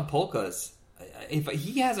Hooked on Polkas. If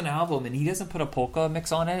he has an album and he doesn't put a polka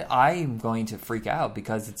mix on it, I'm going to freak out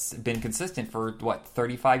because it's been consistent for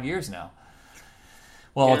 35 years now.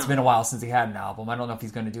 Well, yeah. It's been a while since he had an album. I don't know if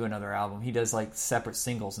he's going to do another album. He does like separate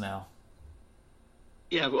singles now.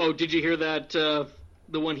 Yeah. Oh, did you hear that?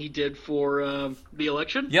 The one he did for the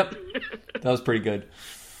election? Yep. That was pretty good.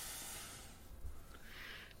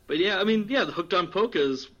 But yeah, I mean, the Hooked on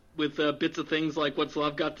Polkas with bits of things like What's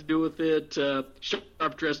Love Got to Do with It,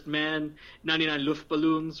 Sharp Dressed Man, 99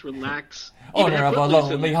 Luftballons, Relax. Owner of a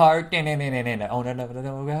Lonely Heart. Owner of a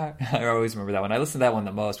Lonely Heart. I always remember that one. I listened to that one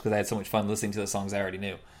the most because I had so much fun listening to the songs I already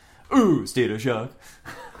knew. Ooh, State of Shock.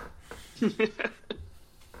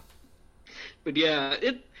 But yeah,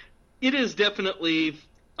 it is definitely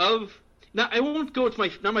now I won't go with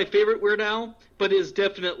not my favorite Weird Al, but it's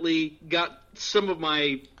definitely got some of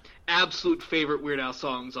my absolute favorite Weird Al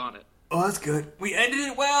songs on it. Oh, that's good. We ended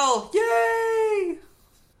it well. Yay!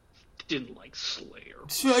 Didn't like Slayer.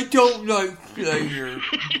 I don't like Slayer.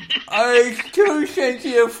 I'm too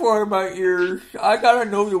sensitive for my ears. I gotta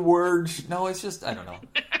know the words. No, it's just, I don't know.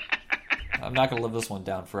 I'm not gonna live this one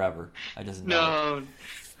down forever. I just know.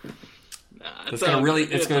 No. It's gonna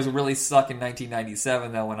really suck in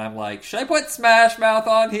 1997 though when I'm like, should I put Smash Mouth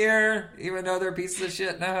on here even though they're pieces of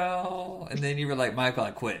shit now? And then you were like, Michael,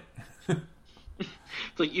 I quit.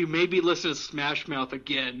 It's like you made me listen to Smash Mouth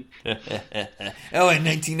again. Oh, in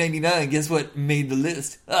 1999, guess what made the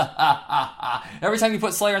list? Every time you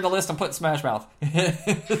put Slayer on the list, I'm putting Smash Mouth.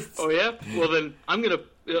 Oh yeah? Well then, I'm gonna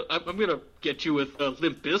get you with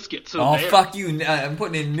Limp Bizkit. So oh fuck you! I'm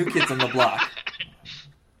putting in New Kids on the Block.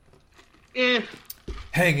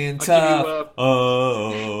 Hanging tough.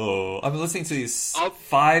 I'm listening to these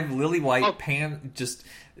 5 Lily White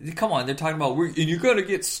Come on, they're talking about and you're gonna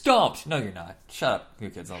get stomped. No, you're not. Shut up, New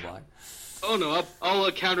Kids on the Block. Oh no,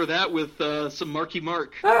 I'll counter that with some Marky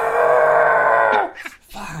Mark.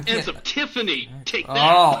 Fuck, and some Tiffany. Take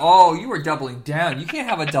that. Oh, you were doubling down. You can't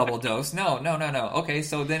have a double dose. No. Okay,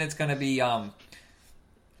 so then it's gonna be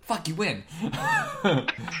fuck, you win.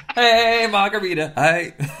 Hey, Margarita.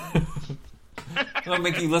 Hi. I'll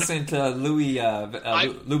make you listen to Lou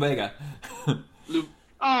Bega.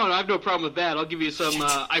 Oh, I have no problem with that. I'll give you some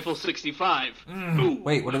Eiffel 65.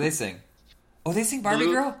 Wait, what do they sing? Oh, they sing Barbie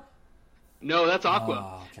Girl? No, that's Aqua.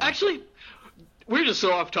 Oh, okay. Actually, we're just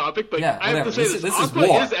so off topic, but yeah, I have to say this Aqua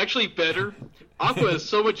is actually better. Aqua is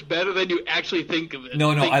so much better than you actually think of it.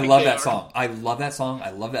 No, I love that song. I love that song.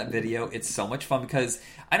 I love that video. It's so much fun because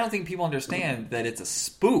I don't think people understand that it's a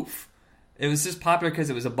spoof. It was just popular because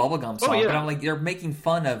it was a bubblegum song, but I'm like, they're making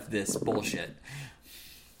fun of this bullshit.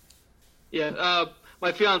 Yeah,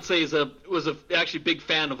 my fiance was actually a big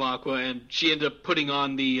fan of Aqua, and she ended up putting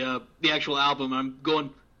on the actual album. I'm going,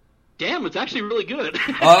 damn, it's actually really good.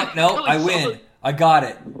 Oh, no, really I win. I got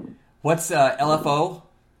it. What's LFO?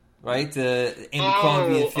 Right?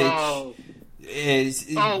 Abercrombie and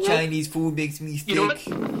Fitch. Chinese food makes me sick. You know what?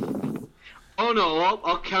 Oh no,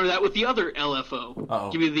 I'll counter that with the other LFO.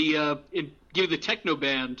 Uh-oh. Give you the techno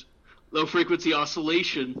band, Low Frequency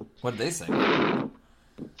Oscillation. What did they sing?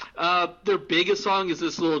 Their biggest song is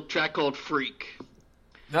this little track called Freak.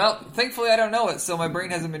 Well, thankfully I don't know it, so my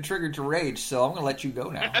brain hasn't been triggered to rage, so I'm going to let you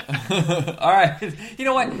go now. All right. You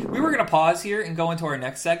know what? We were going to pause here and go into our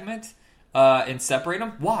next segment and separate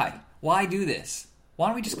them. Why? Why do this? Why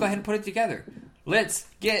don't we just go ahead and put it together? Let's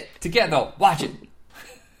get together. Watch it.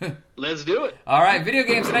 Let's do it. All right, video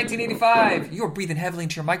games in 1985. You're breathing heavily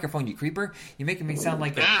into your microphone, you creeper. You're making me sound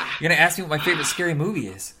like you're going to ask me what my favorite scary movie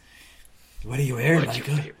is. What are you wearing,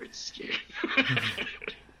 Michael? What's your favorite scary?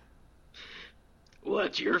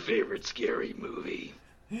 What's your favorite scary movie?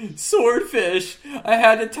 Swordfish. I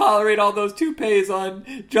had to tolerate all those toupees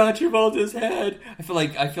on John Travolta's head. I feel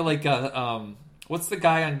like what's the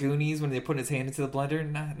guy on Goonies when they put his hand into the blender?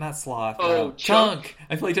 Not Sloth. Oh, Chunk.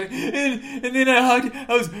 I feel like Chunk. And then I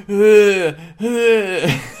was.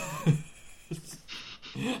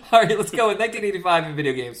 All right, let's go with 1985 in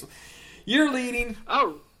video games. You're leading.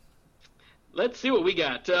 Oh, let's see what we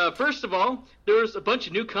got. First of all, there's a bunch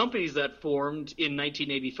of new companies that formed in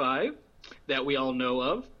 1985 that we all know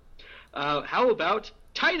of. How about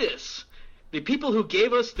Titus? The people who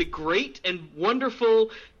gave us the great and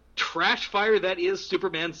wonderful trash fire that is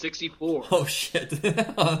Superman 64. Oh, shit.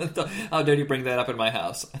 How dare you bring that up in my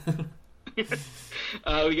house? We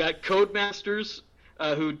got Codemasters,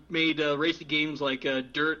 who made racing games like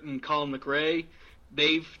Dirt and Colin McRae.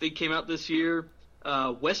 They came out this year.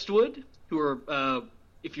 Westwood, who are,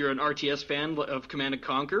 if you're an RTS fan of Command &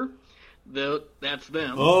 Conquer, that's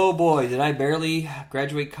them. Oh boy, did I barely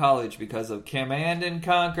graduate college because of Command &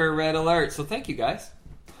 Conquer Red Alert. So thank you, guys.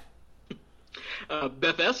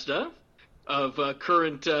 Bethesda, of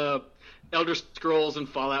current Elder Scrolls and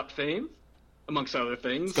Fallout fame, amongst other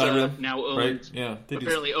things. Skyrim, now owned, right? Yeah,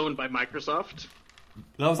 apparently owned by Microsoft.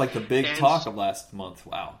 That was like the big talk of last month.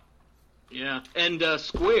 Wow. Yeah, and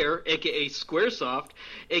Square, a.k.a. Squaresoft,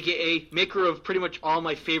 a.k.a. maker of pretty much all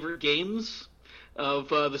my favorite games of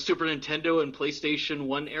the Super Nintendo and PlayStation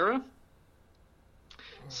 1 era.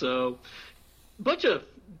 So, bunch of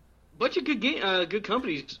good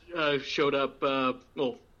companies showed up.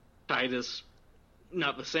 Well, Titus,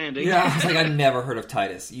 notwithstanding. Yeah, I was like, I'd never heard of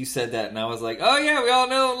Titus. You said that, and I was like, oh yeah, we all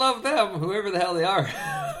know and love them, whoever the hell they are.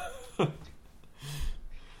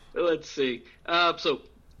 Let's see. So,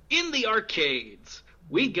 in the arcades,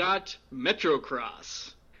 we got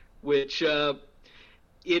Metrocross, which it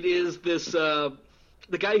is this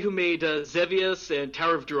the guy who made Xevious and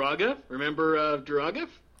Tower of Druaga. Remember Druaga?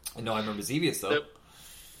 No, I remember Xevious though.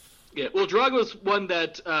 Yeah, well, Druaga was one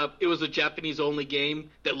that it was a Japanese-only game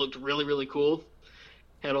that looked really, really cool.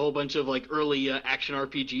 Had a whole bunch of like early action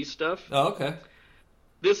RPG stuff. Oh, okay.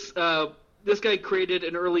 This guy created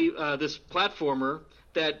an early this platformer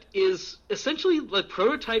that is essentially the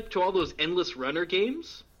prototype to all those endless runner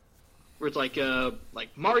games, where it's like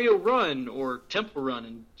Mario Run or Temple Run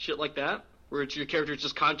and shit like that, where it's your character is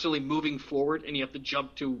just constantly moving forward and you have to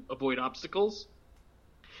jump to avoid obstacles.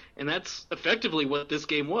 And that's effectively what this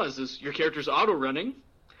game was: is your character's auto running,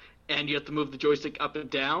 and you have to move the joystick up and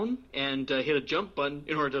down and hit a jump button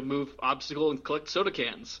in order to move obstacle and collect soda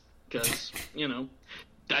cans, because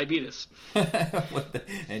diabetes.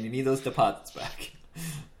 And you need those deposits back.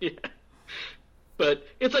 Yeah, but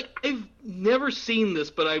it's like I've never seen this,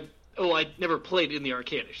 but I never played in the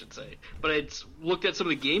arcade, I should say. But I looked at some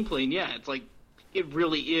of the gameplay, and yeah, it's like it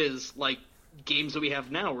really is like games that we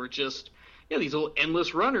have now, where it's just these little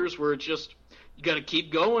endless runners where it's just you got to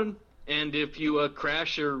keep going, and if you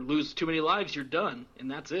crash or lose too many lives, you're done, and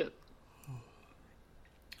that's it.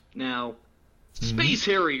 Now, Space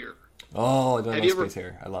Harrier. Oh, I love Space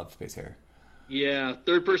Harrier. I love Space Harrier. Yeah,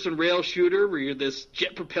 third-person rail shooter where you're this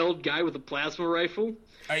jet-propelled guy with a plasma rifle.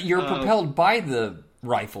 You're propelled by the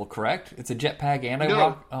rifle, correct? It's a jetpack and a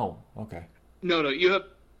rock? Oh, okay. No, you have...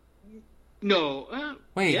 No.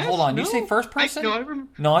 Wait, yes, hold on. No. Did you say first person? I remember.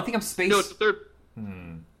 No, I think I'm space... No, it's a third...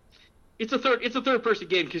 It's a third-person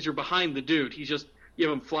game because you're behind the dude. He's just... You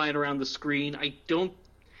have him flying around the screen.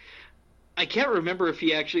 I can't remember if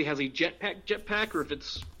he actually has a jetpack or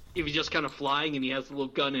if he's just kind of flying and he has a little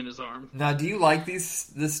gun in his arm. Now, do you like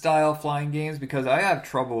this style of flying games? Because I have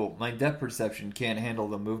trouble. My depth perception can't handle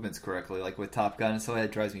the movements correctly, like with Top Gun, so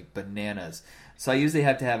that drives me bananas. So I usually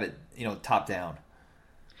have to have it, top down.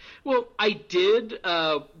 Well, I did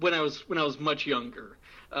when I was much younger,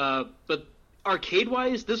 but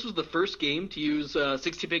arcade-wise, this was the first game to use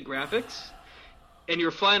 16-bit graphics, and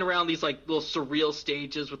you're flying around these like little surreal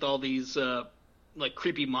stages with all these like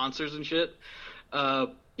creepy monsters and shit.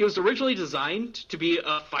 It was originally designed to be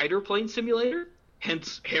a fighter plane simulator,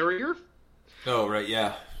 hence Harrier. Oh, right,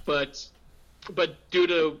 yeah. But due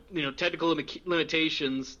to technical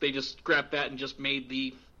limitations, they just scrapped that and just made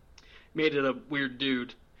it a weird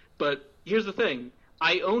dude. But here's the thing: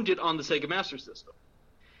 I owned it on the Sega Master System,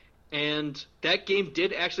 and that game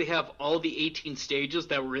did actually have all the 18 stages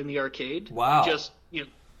that were in the arcade. Wow! Just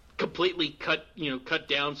completely cut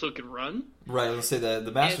down so it could run. Right. Let's say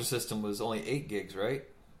the Master System was only 8 gigs, right?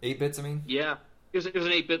 8 bits, I mean. Yeah, it was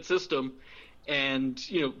an 8-bit system, and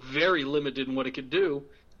very limited in what it could do.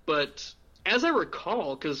 But as I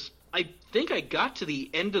recall, because I think I got to the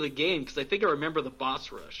end of the game, because I think I remember the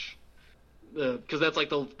boss rush, because that's like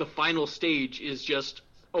the final stage is just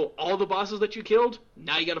all the bosses that you killed.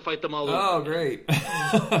 Now you got to fight them all over. Oh, great!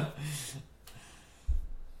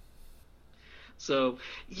 So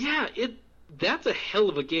yeah, that's a hell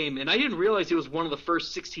of a game, and I didn't realize it was one of the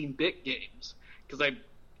first 16-bit games because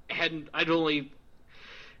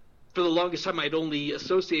for the longest time I'd only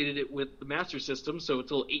associated it with the Master System, so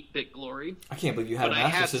it's a little 8-bit glory. I can't believe you had a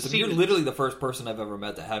Master System. You're literally the first person I've ever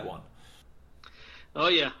met that had one. Oh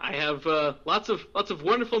yeah, I have lots of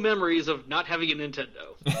wonderful memories of not having a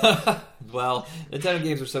Nintendo. Well, Nintendo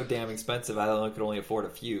games are so damn expensive. I could only afford a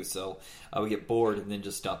few, so I would get bored and then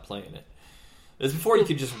just stop playing it. It was before you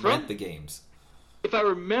could just rent the games. If I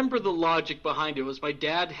remember the logic behind it, was my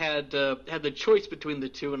dad had the choice between the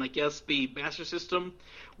two, and I guess the Master System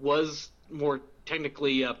was more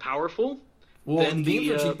technically powerful than the games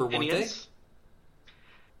the were cheaper, weren't NES.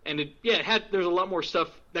 And there's a lot more stuff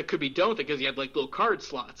that could be done with it because you had like little card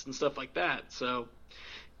slots and stuff like that. So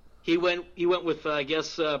he went with I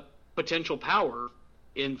guess potential power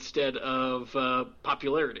instead of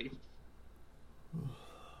popularity.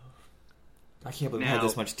 I can't believe I had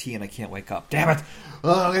this much tea and I can't wake up. Damn it!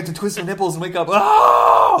 Oh, I have to twist my nipples and wake up.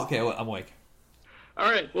 Oh! Okay, I'm awake. All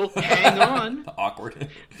right, well, hang on. Awkward.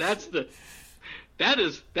 That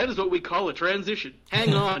is what we call a transition.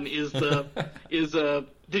 Hang on is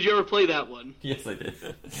did you ever play that one? Yes, I did.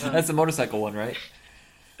 That's the motorcycle one, right?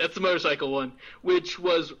 That's the motorcycle one, which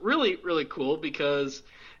was really, really cool because,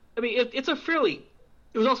 I mean, it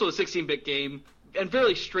was also a 16-bit game and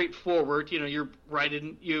fairly straightforward. You're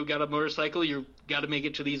riding, you got a motorcycle, you got to make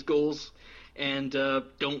it to these goals, and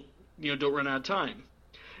don't run out of time.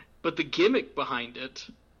 But the gimmick behind it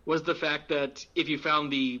was the fact that if you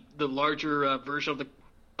found the larger version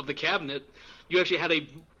of the cabinet, you actually had a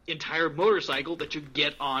entire motorcycle that you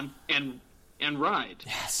get on and ride.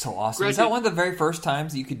 Yeah, so awesome. Is that one of the very first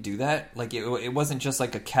times you could do that? Like it wasn't just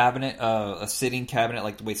like a cabinet, a sitting cabinet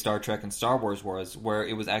like the way Star Trek and Star Wars was, where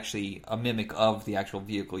it was actually a mimic of the actual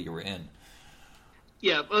vehicle you were in.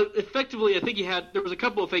 Yeah, effectively, I think there was a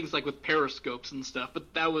couple of things like with periscopes and stuff,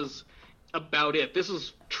 but that was about it. This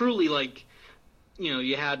is truly like,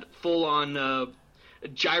 you had full on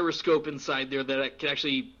gyroscope inside there that could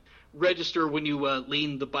actually register when you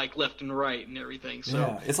lean the bike left and right and everything. So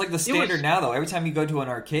yeah, it's like the standard now, though. Every time you go to an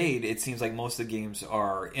arcade, it seems like most of the games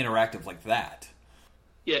are interactive like that.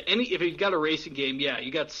 Yeah, if you've got a racing game, yeah, you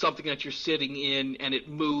got something that you're sitting in and it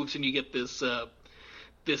moves and you get this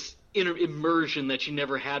this inner immersion that you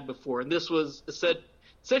never had before. And this was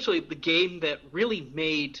essentially the game that really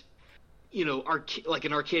made like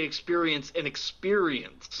an arcade experience an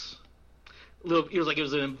experience. It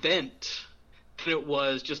was an event. It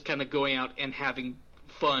was just kind of going out and having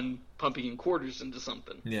fun pumping in quarters into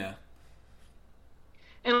something. Yeah.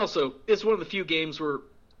 And also, it's one of the few games where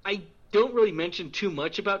I don't really mention too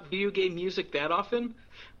much about video game music that often,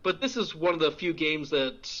 but this is one of the few games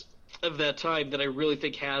that of that time that I really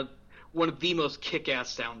think had one of the most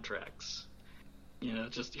kick-ass soundtracks. You know,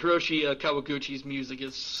 just Hiroshi Kawaguchi's music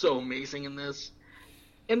is so amazing in this.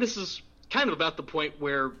 And this is kind of about the point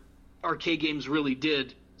where arcade games really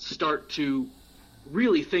did start to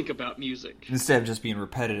really think about music. Instead of just being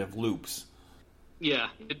repetitive loops. Yeah,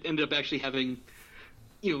 it ended up actually having,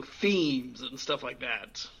 you know, themes and stuff like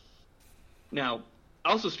that. Now,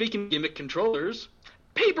 also speaking of gimmick controllers,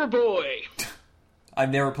 Paperboy!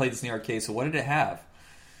 I've never played this in the arcade, so what did it have?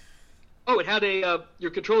 Oh, it had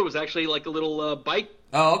your controller was actually like a little bike.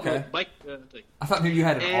 Oh, okay. Bike thing. I thought maybe you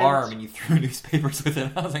had an arm and you threw newspapers with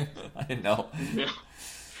it. I was like, I didn't know.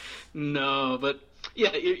 No, but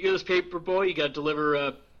yeah, you're this Paperboy. You got to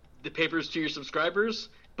deliver the papers to your subscribers,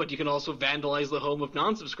 but you can also vandalize the home of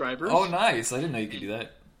non-subscribers. Oh, nice! I didn't know you could do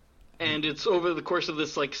that. And it's over the course of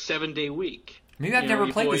this like 7-day week. Maybe I've never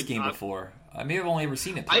played this game before. Maybe I've only ever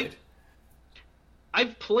seen it played.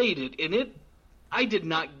 I've played it, and I did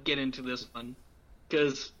not get into this one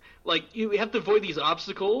because like you have to avoid these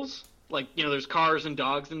obstacles, like, you know, there's cars and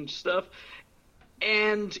dogs and stuff.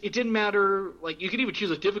 And it didn't matter, like, you could even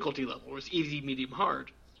choose a difficulty level. It was easy, medium,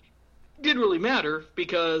 hard. It didn't really matter,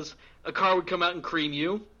 because a car would come out and cream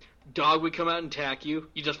you, dog would come out and attack you,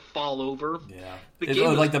 you just fall over. Yeah. It's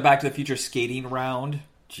like the Back to the Future skating round.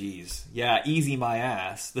 Jeez. Yeah, easy my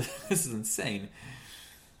ass. This is insane.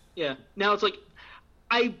 Yeah. Now, it's like,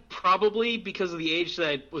 I probably, because of the age that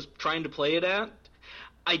I was trying to play it at,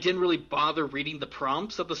 I didn't really bother reading the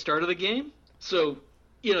prompts at the start of the game, so...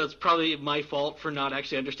 You know, it's probably my fault for not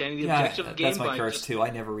actually understanding the objective of the game. That's my curse, too.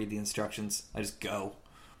 I never read the instructions. I just go.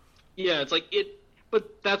 Yeah, it's like it...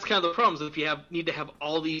 But that's kind of the problem, is if you need to have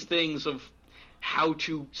all these things of how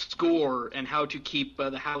to score and how to keep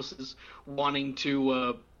the houses wanting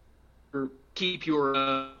to or keep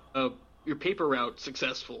your paper route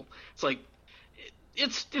successful. It's like...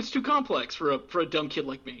 It's too complex for a dumb kid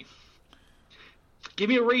like me. Give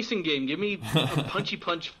me a racing game. Give me a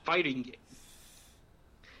punchy-punch fighting game.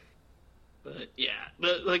 But yeah,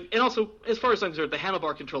 and also as far as I'm concerned, the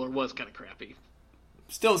handlebar controller was kind of crappy.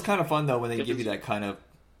 Still, it's kind of fun though when they give you that kind of,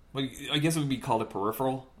 I guess it would be called a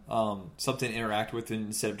peripheral, something to interact with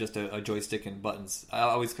instead of just a joystick and buttons. I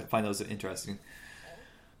always find those interesting.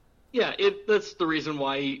 Yeah, that's the reason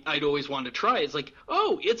why I'd always wanted to try. It's like,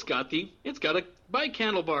 oh, it's got a bike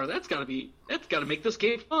handlebar. That's got to make this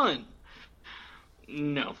game fun.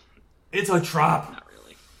 No, it's a trap. Not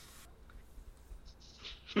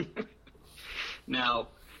really. Now,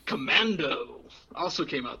 Commando also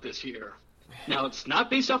came out this year. Now, it's not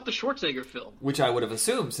based off the Schwarzenegger film. Which I would have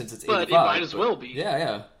assumed since it's 85. But it might as well be.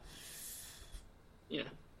 Yeah. Yeah.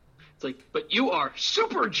 It's like, but you are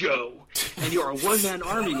Super Joe, and you are a one-man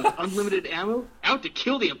army with unlimited ammo out to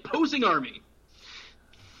kill the opposing army.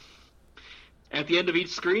 At the end of each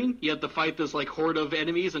screen, you have to fight this like horde of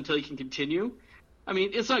enemies until you can continue. I mean,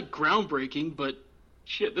 it's not groundbreaking, but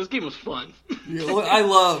shit, this game was fun. I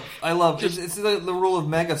love. It's the rule of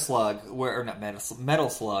Mega Slug, or not Metal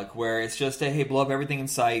Slug, where it's just hey, blow up everything in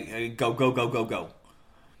sight, go, go, go, go, go.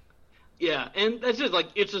 Yeah, and that's just like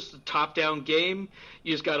it's just a top-down game.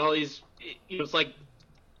 You just got all these. You know, it's like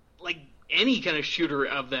any kind of shooter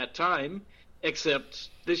of that time, except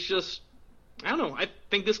this just. I don't know. I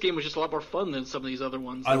think this game was just a lot more fun than some of these other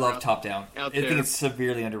ones. I love top-down. I think it's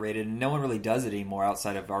severely underrated, and no one really does it anymore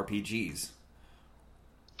outside of RPGs.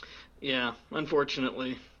 Yeah,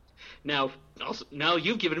 unfortunately. Now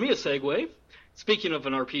you've given me a segue. Speaking of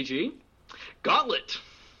an RPG, Gauntlet.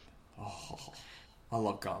 Oh, I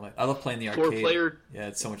love Gauntlet. I love playing the arcade. 4-player. Yeah,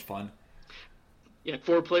 it's so much fun. Yeah,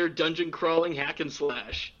 4-player dungeon crawling hack and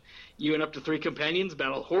slash. You and up to 3 companions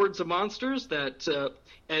battle hordes of monsters that,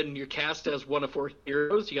 and you're cast as one of 4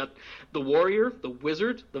 heroes. You got the warrior, the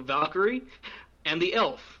wizard, the Valkyrie, and the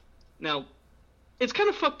elf. Now, it's kind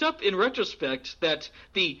of fucked up in retrospect that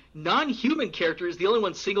the non-human character is the only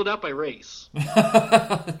one singled out by race.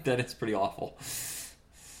 That is pretty awful.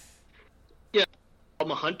 Yeah, I'm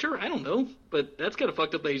a hunter? I don't know, but that's kind of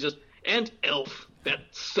fucked up that he's just... And elf. That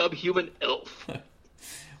subhuman elf.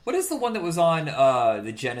 What is the one that was on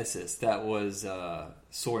the Genesis that was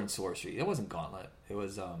Sword and Sorcery? It wasn't Gauntlet. It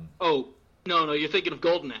was... Oh, no, you're thinking of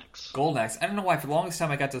Golden Axe. Golden Axe. I don't know why. For the longest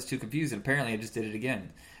time I got those two confused, and apparently I just did it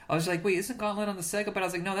again. I was like, wait, isn't Gauntlet on the Sega? But I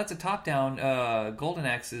was like, no, that's a top-down. Golden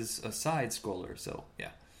Axe is a side-scroller, so, yeah.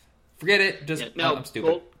 Forget it. I'm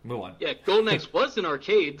stupid. Move on. Yeah, Golden Axe was in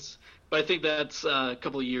arcades, but I think that's a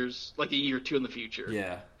couple of years, like a year or two in the future.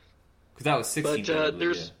 Yeah. Because that was 16.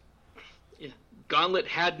 But Gauntlet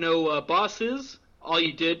had no bosses. All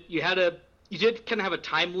you did, you had you did kind of have a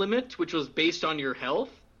time limit, which was based on your health.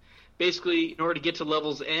 Basically, in order to get to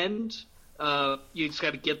level's end, you just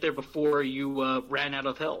got to get there before you ran out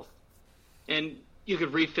of health. And you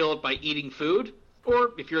could refill it by eating food,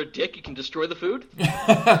 or if you're a dick, you can destroy the food. You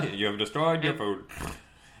have destroyed your food.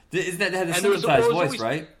 Is that had a synthesized voice, always,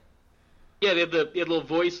 right? Yeah, they had a little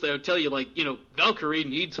voice that would tell you, like, Valkyrie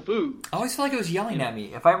needs food. I always feel like it was yelling at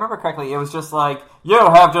me. If I remember correctly, it was just like, you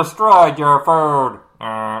have destroyed your food.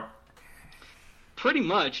 Pretty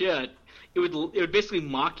much, yeah. It would basically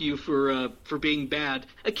mock you for being bad.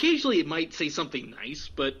 Occasionally, it might say something nice,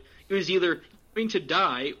 but it was either going to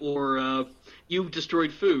die or you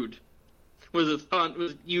destroyed food. Was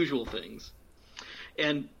usual things.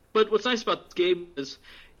 But what's nice about this game is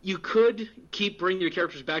you could keep bringing your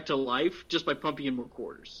characters back to life just by pumping in more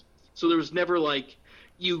quarters. So there was never as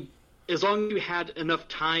long as you had enough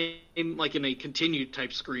time, like in a continued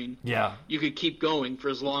type screen, you could keep going for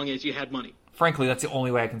as long as you had money. Frankly, that's the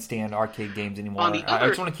only way I can stand arcade games anymore. I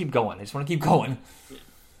just want to keep going.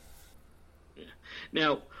 Yeah.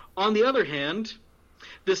 Now, on the other hand,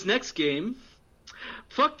 this next game,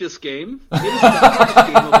 fuck this game. It is the hardest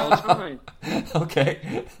game of all time.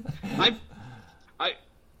 Okay.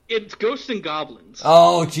 It's Ghosts and Goblins.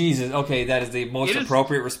 Oh, Jesus. Okay, that is the most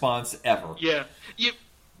appropriate response ever. Yeah.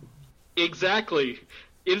 Exactly.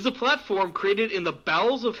 It is a platform created in the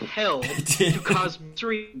bowels of hell to cause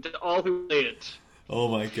misery to all who play it. Oh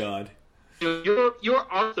my God. You're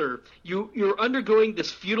Arthur. You're undergoing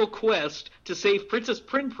this futile quest to save Princess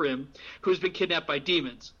Prim, who's been kidnapped by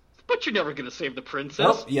demons. But you're never going to save the princess.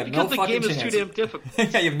 Nope, you have because no the game chance. is too damn difficult.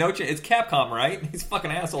 Yeah, you have no chance. It's Capcom, right? These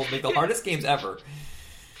fucking assholes make the hardest games ever.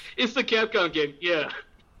 It's the Capcom game, yeah.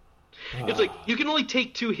 It's like, you can only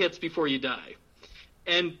take 2 hits before you die.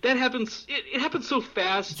 And that happens, it happens so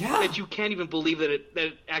fast that you can't even believe that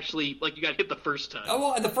it actually, like, you got hit the first time. Oh,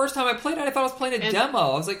 well, the first time I played it, I thought I was playing a demo.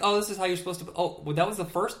 I was like, oh, this is how you're supposed to... Oh, well, that was the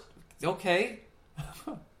first? Okay.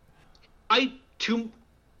 I do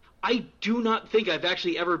not think I've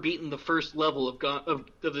actually ever beaten the first level of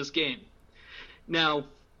this game. Now,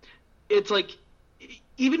 it's like,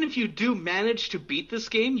 even if you do manage to beat this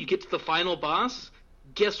game, you get to the final boss,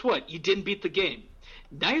 guess what? You didn't beat the game.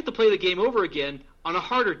 Now you have to play the game over again on a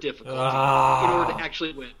harder difficulty in order to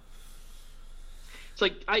actually win. It's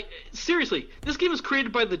like, seriously, this game was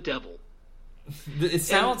created by the devil. It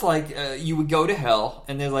sounds like you would go to hell,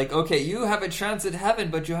 and they're like, okay, you have a chance at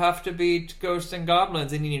heaven, but you have to beat Ghosts and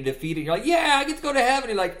Goblins, and you need to defeat it. You're like, yeah, I get to go to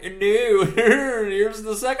heaven. You're like, no, here's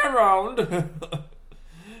the second round.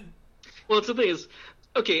 Well, it's the thing is,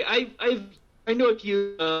 okay, I know if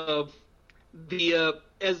you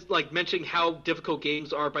as like mentioning how difficult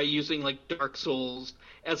games are by using like Dark Souls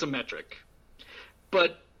as a metric,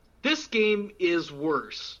 but this game is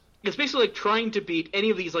worse. It's basically like trying to beat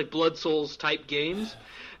any of these like Blood Souls type games,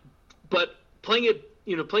 but playing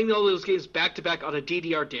all those games back to back on a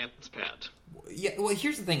DDR dance pad. Yeah, well,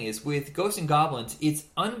 here's the thing: is with Ghosts and Goblins, it's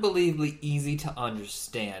unbelievably easy to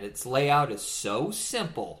understand. Its layout is so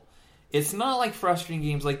simple. It's not like frustrating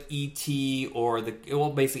games like E.T. or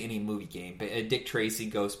basically any movie game. Dick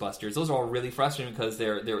Tracy, Ghostbusters, those are all really frustrating because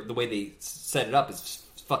they're the way they set it up is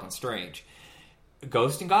fucking strange.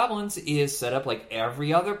 Ghosts and Goblins is set up like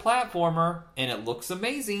every other platformer, and it looks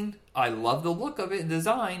amazing. I love the look of it and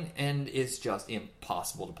design, and it's just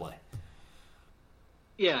impossible to play.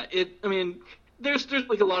 Yeah, there's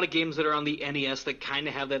like a lot of games that are on the NES that kind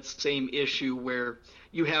of have that same issue where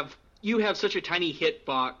you have such a tiny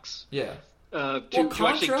hitbox. Yeah. To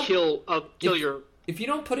actually kill your. If you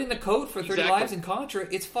don't put in the code for 30 lives in Contra,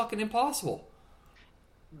 it's fucking impossible.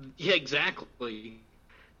 Yeah, exactly.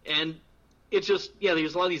 And it's just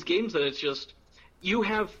there's a lot of these games that it's just you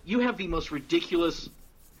have the most ridiculously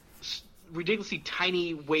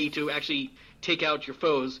tiny way to actually take out your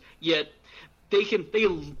foes, yet they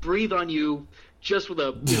breathe on you just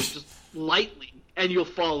with just lightly, and you'll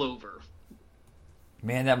fall over.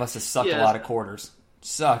 Man, that must have sucked a lot of quarters.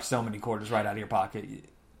 Sucked so many quarters right out of your pocket.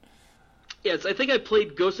 Yes, I think I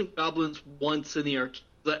played Ghosts and Goblins once in the arcade.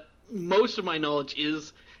 But most of my knowledge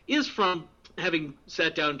is from having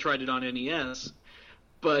sat down and tried it on NES.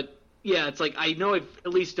 But yeah, it's like I know I've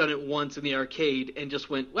at least done it once in the arcade and just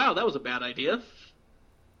went, wow, that was a bad idea.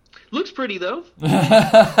 Looks pretty though.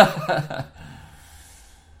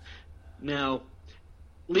 Now,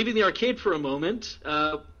 leaving the arcade for a moment,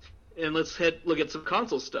 and let's look at some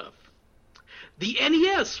console stuff. The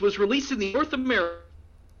NES was released in North America,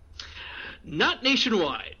 not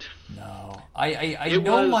nationwide. No. I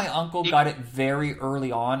know my uncle got it very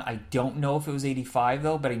early on. I don't know if it was 85,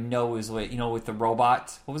 though, but I know it was, with the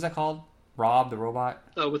robot. What was that called? Rob, the robot?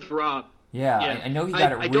 With Rob. Yeah, I know he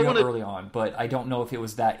got it real wanna... early on, but I don't know if it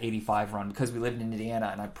was that 85 run because we lived in Indiana,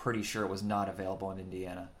 and I'm pretty sure it was not available in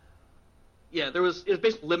Indiana. Yeah, it was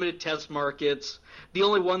basically limited test markets. The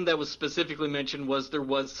only one that was specifically mentioned was there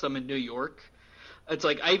was some in New York. It's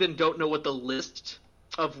like I even don't know what the list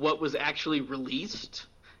of what was actually released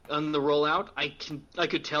on the rollout. I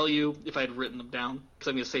could tell you if I had written them down because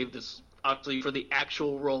I'm going to save this obviously for the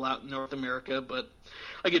actual rollout in North America, but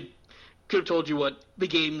I could have told you what the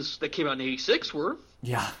games that came out in '86 were.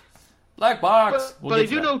 Yeah, Black Box. But I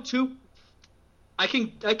do know two. I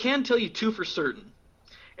can tell you two for certain.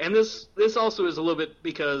 And this also is a little bit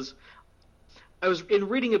because I was in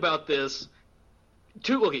reading about this.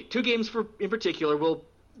 Two games in particular. We'll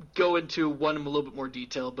go into one in a little bit more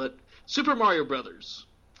detail. But Super Mario Brothers,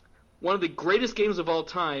 one of the greatest games of all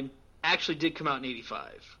time, actually did come out in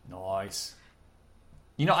 '85. Nice.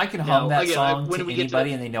 You know, I can hum that song to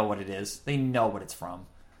anybody, and they know what it is. They know what it's from.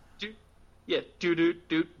 Yeah, do do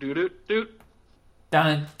do do do do.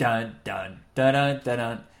 Dun dun dun dun dun dun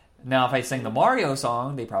dun. Now, if I sing the Mario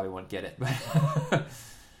song, they probably wouldn't get it.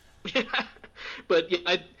 But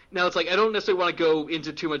yeah, now it's like I don't necessarily want to go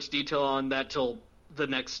into too much detail on that till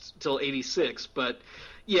 '86. But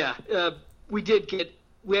yeah, we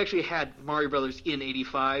actually had Mario Brothers in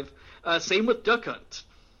 '85. Same with Duck Hunt,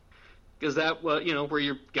 because that where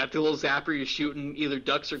you got the little zapper, you're shooting either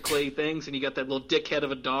ducks or clay things, and you got that little dickhead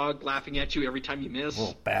of a dog laughing at you every time you miss.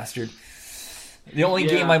 Little bastard. The only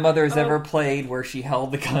game my mother has ever played where she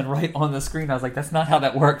held the gun right on the screen, I was like, "That's not how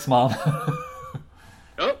that works, Mom."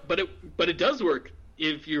 But it does work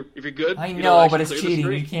if you're good. I know, but it's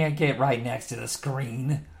cheating. You can't get right next to the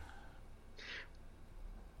screen.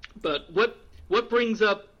 But what brings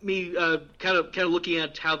up me kind of looking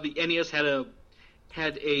at how the NES had a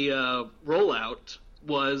rollout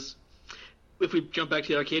was, if we jump back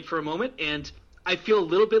to the arcade for a moment, and I feel a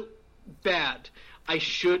little bit bad. I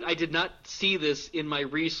did not see this in my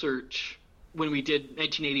research when we did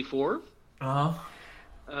 1984.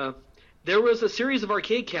 Uh-huh. There was a series of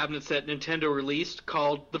arcade cabinets that Nintendo released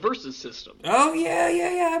called the Versus system. Oh,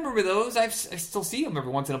 yeah. I remember those. I still see them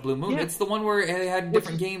every once in a blue moon. Yeah. It's the one where they had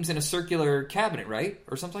different games in a circular cabinet, right?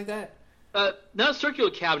 Or something like that? Not a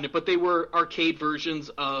circular cabinet, but they were arcade versions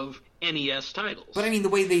of NES titles. But I mean, the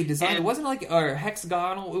way they designed it wasn't like a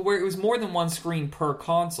hexagonal, where it was more than one screen per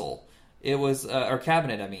console. It was or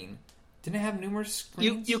cabinet. I mean, didn't it have numerous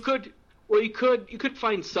screens? You could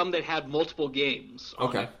find some that had multiple games.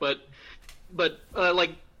 Okay, but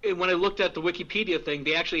like when I looked at the Wikipedia thing,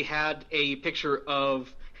 they actually had a picture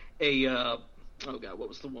of a what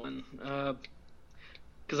was the one?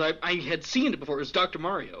 Because I had seen it before. It was Dr.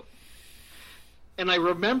 Mario. And I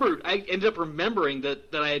ended up remembering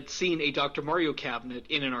that I had seen a Dr. Mario cabinet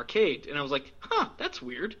in an arcade, and I was like, "Huh, that's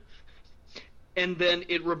weird." And then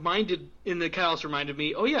it also reminded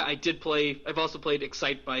me, oh yeah, I've also played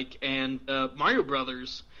Excite Bike and Mario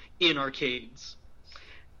Brothers in arcades.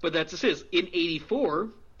 But that's just it. In '84,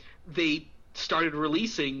 they started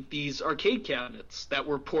releasing these arcade cabinets that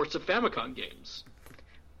were ports of Famicom games.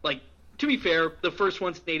 Like, to be fair, the first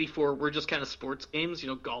ones in '84 were just kind of sports games,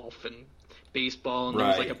 golf and baseball, and there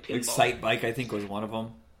was like a pinball. Excite Bike, I think, was one of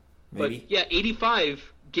them. Maybe. But yeah,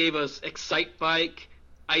 '85 gave us Excite Bike,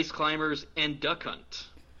 Ice Climbers, and Duck Hunt.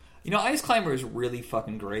 Ice Climber is really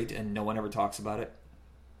fucking great, and no one ever talks about it.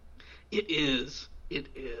 It is.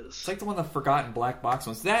 It's like the one of the forgotten black box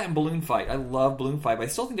ones. That and Balloon Fight. I love Balloon Fight, but I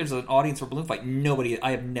still think there's an audience for Balloon Fight.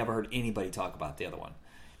 I have never heard anybody talk about the other one.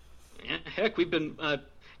 Heck, we've been...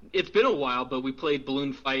 it's been a while, but we played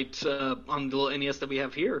Balloon Fight on the little NES that we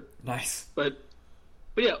have here. Nice. But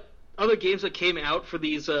yeah, other games that came out for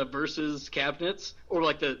these Versus cabinets, or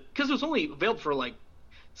like because it was only available for like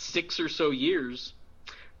 6 or so years,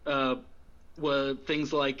 were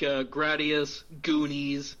things like Gradius,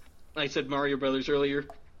 Goonies, I said Mario Brothers earlier,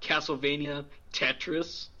 Castlevania,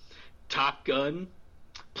 Tetris, Top Gun,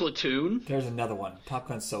 Platoon. There's another one. Top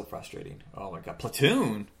Gun's so frustrating. Oh my god,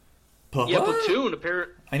 Platoon. Yeah, Platoon.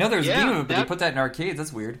 Apparently, I know there's a game of it, but they put that in arcades.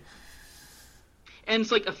 That's weird. And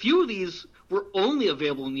it's like a few of these were only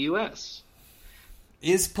available in the U.S.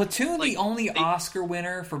 Is Platoon the only Oscar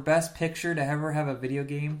winner for Best Picture to ever have a video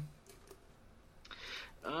game?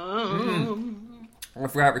 I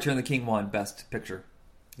forgot Return of the King won Best Picture.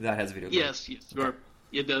 That has a video game. Yes, okay.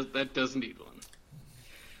 It does. That does indeed one.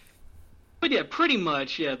 But yeah, pretty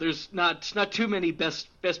much. Yeah, there's not too many best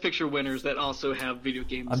picture winners that also have video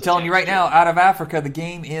games. I'm telling you right now, out of Africa, the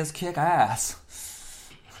game is kick ass.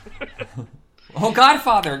 Oh,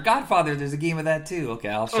 Godfather! There's a game of that too. Okay,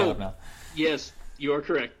 I'll shut up now. Yes, you are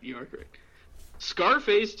correct.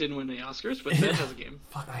 Scarface didn't win the Oscars, but that has a game.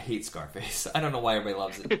 Fuck, I hate Scarface. I don't know why everybody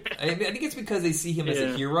loves it. I think it's because they see him as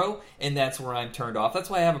a hero, and that's where I'm turned off. That's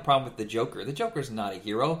why I have a problem with the Joker. The Joker's not a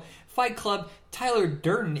hero. Fight Club, Tyler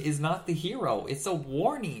Durden is not the hero. It's a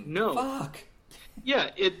warning. No. Fuck. Yeah,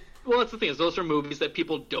 well, that's the thing, is those are movies that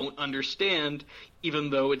people don't understand, even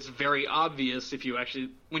though it's very obvious if you actually,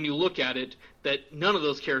 when you look at it, that none of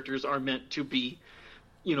those characters are meant to be,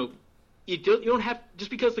 you don't have,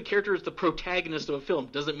 just because the character is the protagonist of a film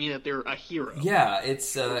doesn't mean that they're a hero. Yeah,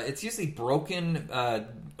 it's usually broken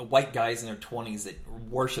white guys in their 20s that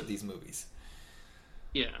worship these movies.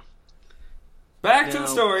 Yeah. Back to the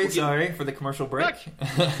story. Sorry for the commercial break.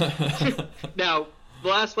 Now, the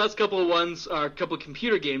last couple of ones are a couple of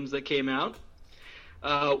computer games that came out.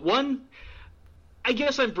 One, I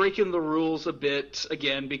guess I'm breaking the rules a bit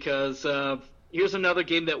again, because here's another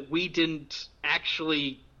game that we didn't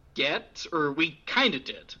actually get, or we kind of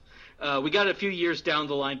did. We got it a few years down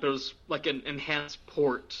the line, but it was like an enhanced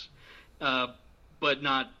port, but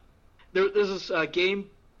not. There's this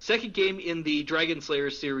second game in the Dragon Slayer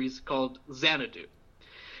series called Xanadu,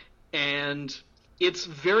 and it's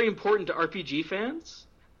very important to RPG fans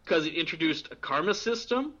because it introduced a karma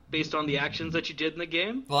system based on the actions that you did in the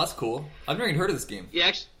game. Well, that's cool. I've never even heard of this game.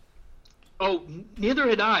 Yeah, neither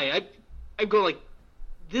had I. I go like,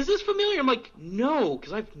 is this familiar? I'm like, no,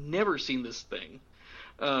 because I've never seen this thing.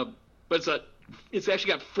 But it's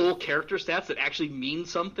actually got full character stats that actually mean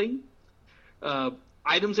something.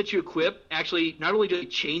 Items that you equip actually not only do they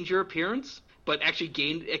change your appearance, but actually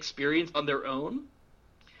gain experience on their own.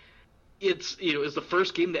 It's the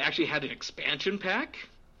first game that actually had an expansion pack.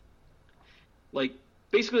 Like,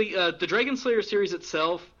 basically, the Dragon Slayer series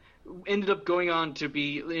itself ended up going on to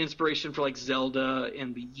be the inspiration for like Zelda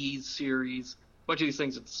and the Ys series. A bunch of these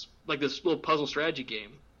things. It's like this little puzzle strategy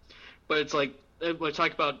game, but it's like when I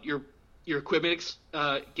talk about your equipment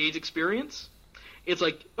gauge experience. It's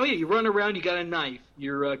like, oh yeah, you run around, you got a knife,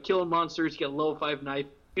 you're killing monsters, you got a level 5 knife.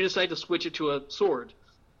 You decide to switch it to a sword.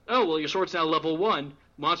 Oh well, your sword's now level 1.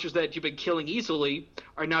 Monsters that you've been killing easily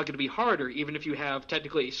are now going to be harder, even if you have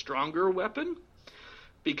technically a stronger weapon,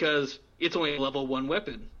 because it's only a level 1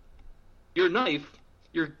 weapon. Your knife,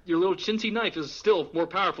 your little chintzy knife, is still more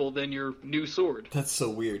powerful than your new sword. That's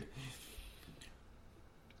so weird.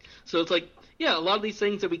 So it's like, yeah, a lot of these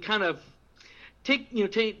things that we kind of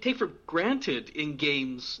take for granted in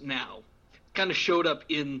games now kind of showed up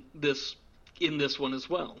in this one as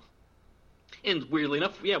well. And weirdly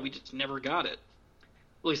enough, yeah, we just never got it.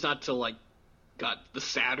 At least not till got the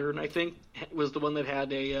Saturn, I think, was the one that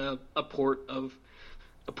had a port of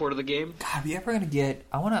the game. God, are we ever gonna get?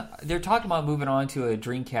 They're talking about moving on to a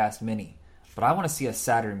Dreamcast Mini, but I want to see a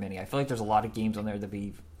Saturn Mini. I feel like there's a lot of games on there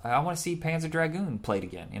I want to see Panzer Dragoon played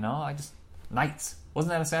again. Knights.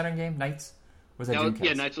 Wasn't that a Saturn game? Knights. Was that Dreamcast?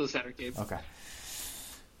 Yeah, Knights was a Saturn game. Okay.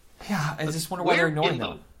 Yeah, I just wonder why they're ignoring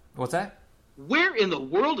them. What's that? Where in the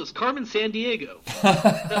world is Carmen Sandiego?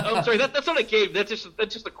 I'm sorry, that's not a game. That's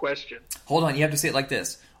just a question. Hold on, you have to say it like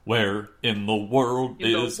this. Where in the world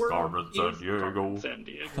is Carmen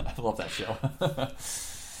Sandiego? I love that show.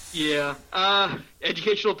 Yeah.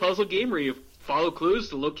 Educational puzzle game where you follow clues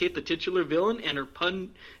to locate the titular villain and her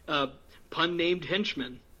pun-named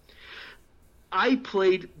henchman. I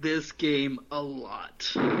played this game a lot.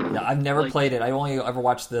 Yeah, I've never played it. I only ever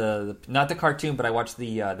watched the not the cartoon, but I watched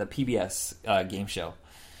the PBS game show.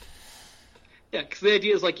 Yeah, because the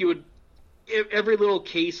idea is like every little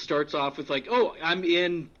case starts off with like, oh, I'm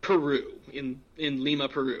in Peru, in Lima,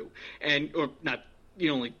 Peru,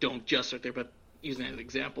 don't just start there, but using that as an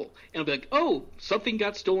example, and I'll be like, oh, something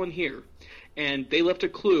got stolen here, and they left a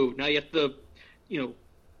clue. Now you have to,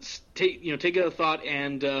 take a thought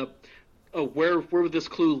and. Where would this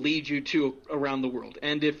clue lead you to around the world?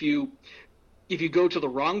 And if you go to the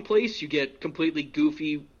wrong place, you get completely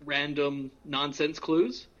goofy, random, nonsense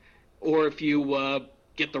clues. Or if you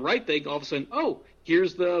get the right thing, all of a sudden, oh,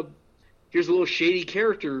 here's a little shady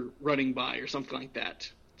character running by, or something like that.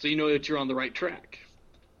 So you know that you're on the right track.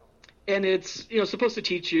 And it's supposed to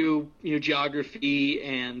teach you geography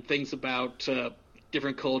and things about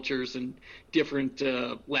different cultures and different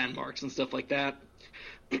landmarks and stuff like that.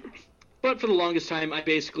 But for the longest time, I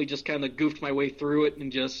basically just kind of goofed my way through it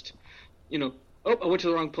and just, I went to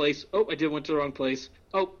the wrong place. Oh, I went to the wrong place.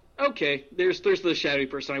 Oh, okay, there's the shadowy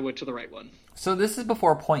person. I went to the right one. So this is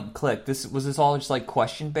before point and click. Was this all just like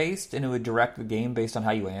question based, and it would direct the game based on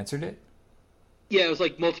how you answered it? Yeah, it was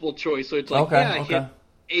like multiple choice. So it's like, I hit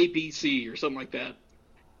A, B, C or something like that.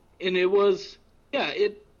 And it was,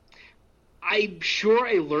 I'm sure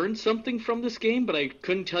I learned something from this game, but I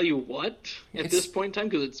couldn't tell you what at this point in time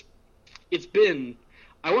because it's been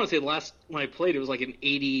I want to say the last when I played it was like an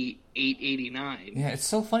 88, 89. Yeah, it's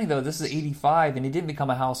so funny though. This is 85, and it didn't become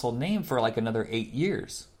a household name for like another 8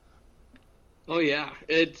 years. Oh yeah,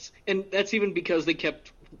 and that's even because they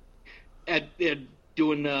kept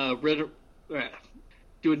doing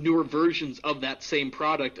doing newer versions of that same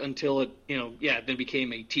product until it then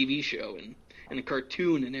became a TV show and a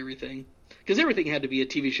cartoon and everything, because everything had to be a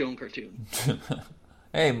TV show and cartoon.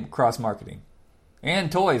 Hey, cross marketing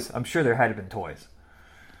and toys. I'm sure there had to have been toys.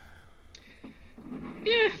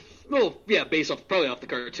 Yeah, well, yeah, probably off the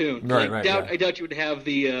cartoon. Right, I doubt you would have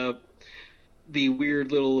the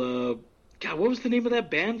weird little. God, what was the name of that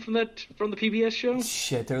band from the PBS show?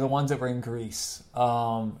 Shit, they're the ones that were in Greece.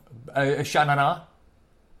 Sha-na-na?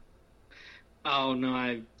 Oh,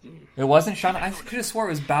 no, It wasn't Sha-na-na? I could have swore it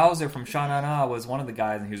was Bowser from Sha-na-na was one of the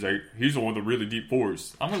guys, and he was like, he's the one with the really deep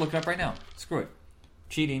voice. I'm going to look it up right now. Screw it.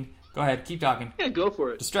 Cheating. Go ahead, keep talking. Yeah, go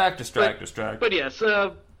for it. Distract. But yes,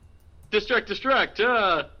 distract.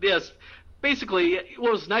 Yes. Basically,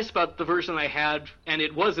 what was nice about the version I had, and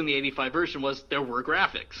it was in the 85 version, was there were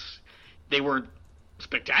graphics. They weren't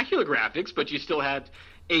spectacular graphics, but you still had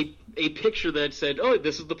a picture that said, "Oh,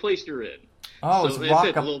 this is the place you're in." Oh, so it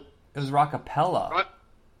was Rockapella.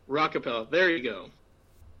 Rockapella. There you go.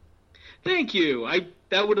 Thank you.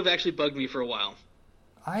 That would have actually bugged me for a while.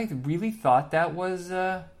 I really thought that was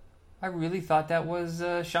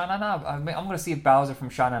Sha-na-na. I'm going to see if Bowser from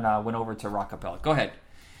Sha-na-na went over to Rockapella. Go ahead.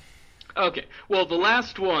 Okay. Well, the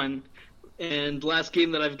last one and last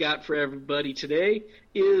game that I've got for everybody today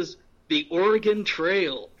is the Oregon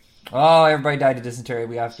Trail. Oh, everybody died of dysentery.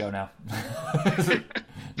 We have to go now.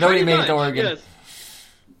 Nobody made it to Oregon. Yes.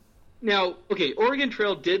 Now, okay, Oregon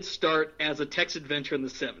Trail did start as a text adventure in the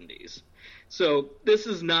 70s. So this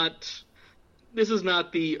is not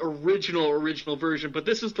the original version, but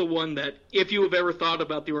this is the one that if you have ever thought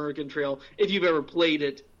about the Oregon Trail, if you've ever played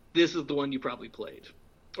it, this is the one you probably played.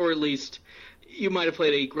 Or at least you might have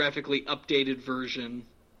played a graphically updated version,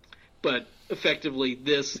 but effectively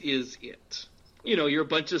this is it. You're a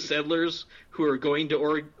bunch of settlers who are going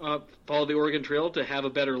to follow the Oregon Trail to have a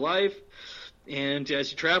better life, and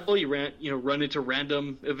as you travel, you run into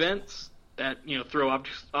random events that throw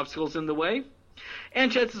obstacles in the way.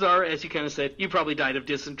 And chances are, as you kind of said, you probably died of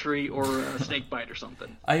dysentery or a snake bite or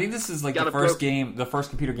something. I think this is like the first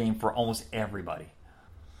computer game for almost everybody.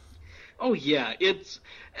 Oh yeah, it's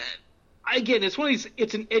one of these.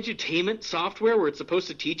 It's an edutainment software where it's supposed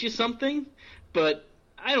to teach you something, but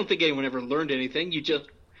I don't think anyone ever learned anything. You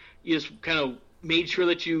just kind of made sure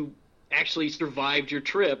that you actually survived your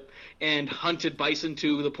trip and hunted bison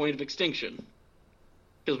to the point of extinction,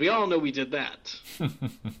 because we all know we did that.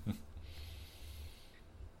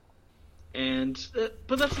 And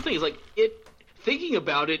but that's the thing, is like thinking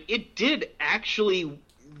about it, it did actually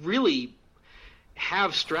really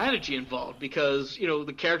have strategy involved, because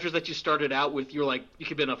the characters that you started out with, you could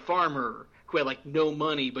have been a farmer who had no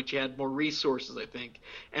money, but you had more resources, I think,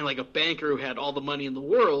 and a banker who had all the money in the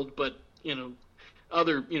world, but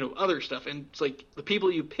other stuff. And it's the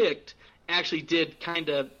people you picked actually did kind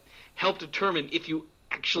of help determine if you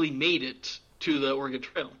actually made it to the Oregon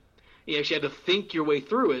Trail. You actually had to think your way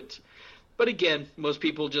through it. But again, most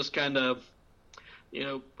people just kind of,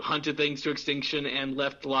 hunted things to extinction and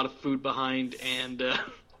left a lot of food behind. And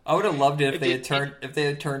I would have loved it if they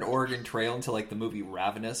had turned Oregon Trail into the movie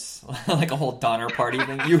Ravenous, like a whole Donner Party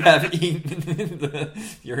thing. You have eaten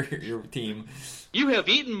your team. You have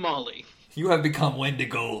eaten Molly. You have become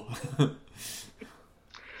Wendigo.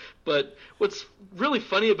 But what's really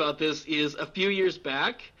funny about this is a few years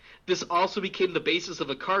back, this also became the basis of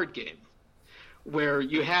a card game, where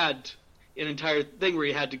you had an entire thing where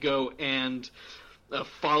you had to go and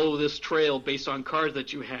follow this trail based on cards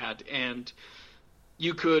that you had, and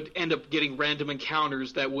you could end up getting random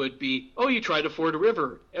encounters that would be, you tried to ford a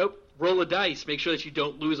river, roll a dice, make sure that you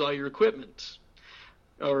don't lose all your equipment,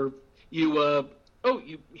 or you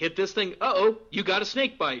hit this thing, you got a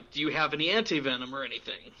snake bite, do you have any anti-venom or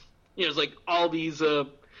anything? It's all these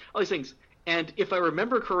things. And if I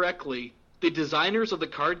remember correctly, the designers of the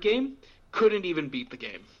card game couldn't even beat the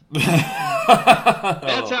game.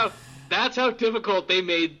 That's how difficult they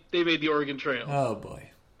made the Oregon Trail. Oh boy.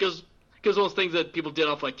 Because those things that people did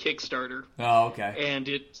off Kickstarter. Oh, okay. And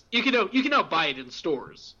you can now buy it in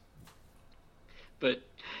stores. But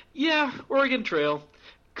yeah, Oregon Trail,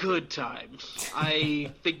 good times.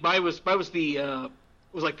 I think mine was the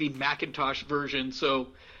the Macintosh version, so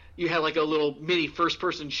you had a little mini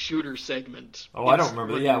first-person shooter segment. Oh, I don't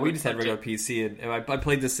remember. Yeah, we just had regular PC, and I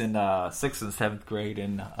played this in 6th and 7th grade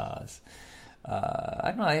in, I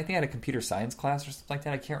don't know, I think I had a computer science class or something like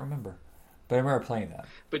that. I can't remember. But I remember playing that.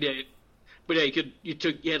 But But yeah, you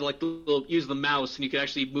had like the little, use the mouse, and you could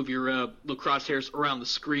actually move your little crosshairs around the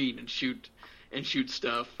screen and shoot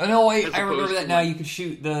stuff. Oh no, wait! I remember that now. You could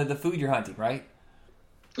shoot the food you're hunting, right?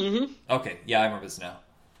 Mm-hmm. Okay, yeah, I remember this now.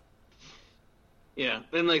 Yeah,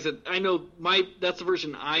 and like I said, I know that's the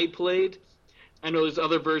version I played. I know there's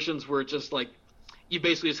other versions where it's just like you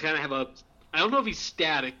basically just kind of have a. I don't know if he's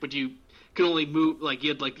static, but you could only move like you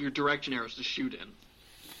had like your direction arrows to shoot in.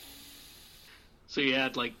 So you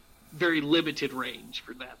had like very limited range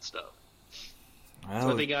for that stuff. Well,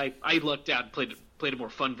 so I think I lucked out and played a more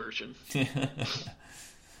fun version.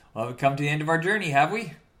 Well, we've come to the end of our journey, have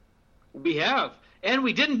we? We have. And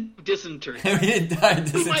we didn't dysentery. We didn't die of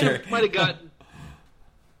dysentery. Might have gotten...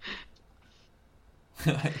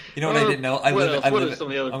 You know what I didn't know? I'm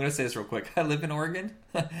going to say this real quick. I live in Oregon,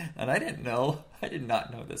 and I didn't know. I did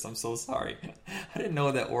not know this. I'm so sorry. I didn't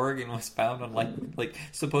know that Oregon was found on like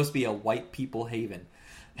supposed to be a white people haven.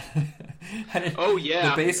 Oh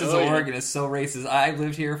yeah, the basis of Oregon is so racist. I've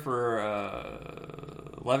lived here for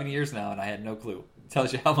 11 years now, and I had no clue. It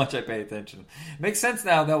tells you how much I pay attention. Makes sense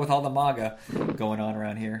now though with all the MAGA going on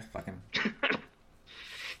around here. Fucking.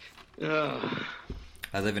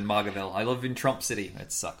 I live in MAGAville. I live in Trump City.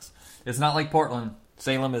 It sucks. It's not like Portland.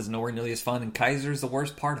 Salem is nowhere nearly as fun, and Kaiser's the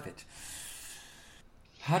worst part of it.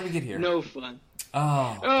 How did we get here? No fun.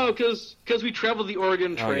 Oh, because we traveled the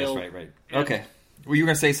Oregon Trail. Oh, yes, right. Okay. Well, you were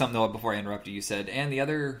going to say something, though, before I interrupted you. You said, and the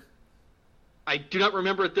other... I do not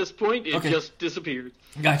remember at this point. It just disappeared.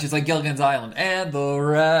 Gotcha. It's like Gilligan's Island. And the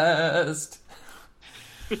rest.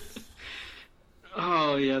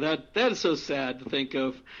 Oh, yeah. That is so sad to think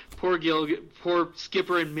of. Poor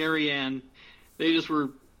Skipper and Marianne. They just were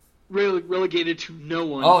relegated to no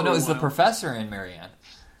one. Oh, no, it's the professor and Marianne.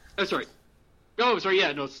 Oh, sorry. Oh, sorry.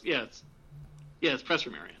 Yeah, no, it's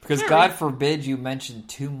Professor Marianne. Because God forbid you mention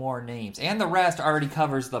two more names. And the rest already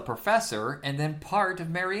covers the professor and then part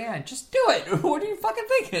of Marianne. Just do it. What are you fucking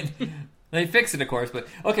thinking? They fix it, of course. But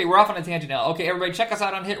okay, we're off on a tangent now. Okay, everybody, check us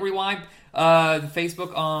out on Hit Rewind,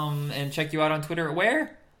 Facebook, and check you out on Twitter.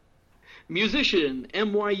 Where? Musician,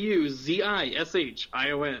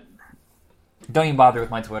 MYUZISHION. Don't even bother with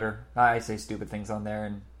my Twitter. I say stupid things on there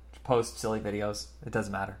and post silly videos. It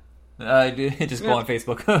doesn't matter. Just go on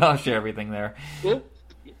Facebook. I'll share everything there.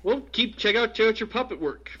 Well, check out your puppet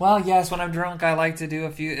work. Well, yes, when I'm drunk, I like to do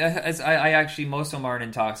a few. I actually, most of them aren't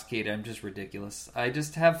intoxicated. I'm just ridiculous. I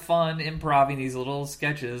just have fun improvising these little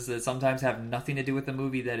sketches that sometimes have nothing to do with the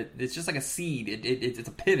movie. It's just like a seed. It's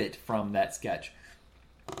a pivot from that sketch.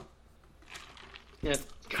 Yeah,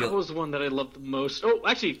 that was the one that I loved the most. Oh,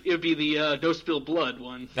 actually, it would be the No Spill Blood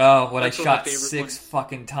one. Oh, when I shot 6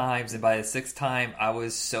 fucking times, and by the 6th time, I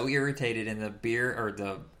was so irritated, and the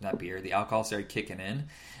alcohol started kicking in,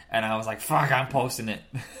 and I was like, fuck, I'm posting it.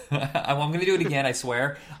 I'm going to do it again, I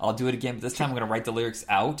swear. I'll do it again, but this time I'm going to write the lyrics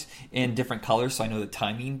out in different colors so I know the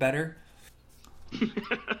timing better.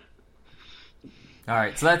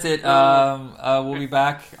 Alright, so that's it. We'll be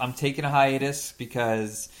back. I'm taking a hiatus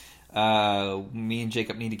because... me and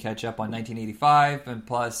Jacob need to catch up on 1985, and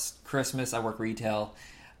plus Christmas, I work retail,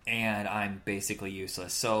 and I'm basically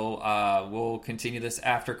useless. So we'll continue this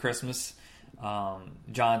after Christmas.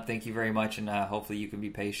 John, thank you very much, and hopefully you can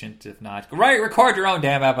be patient. If not, record your own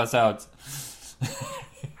damn episodes.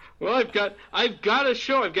 Well, I've got a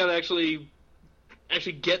show. I've got to actually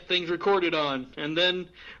get things recorded on, and then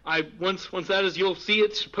once that is, you'll see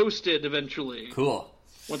it posted eventually. Cool.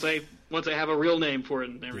 Once I have a real name for it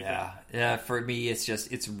and everything. Yeah. For me,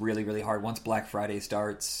 it's really, really hard. Once Black Friday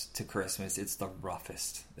starts to Christmas, it's the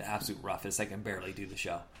absolute roughest. I can barely do the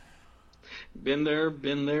show. Been there.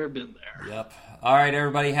 Yep. All right,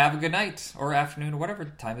 everybody, have a good night or afternoon or whatever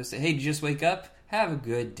time it is. Hey, did you just wake up? Have a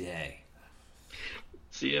good day.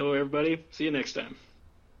 See you, everybody. See you next time.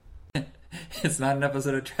 It's not an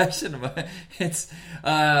episode of Trash Cinema. It's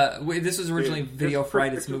this was originally Video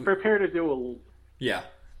Friday's movie. Prepare to do Yeah.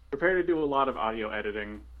 Prepare to do a lot of audio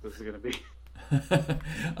editing. This is going to be...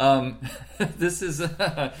 This is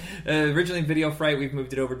originally Video Fright. We've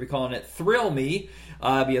moved it over to be calling it Thrill Me.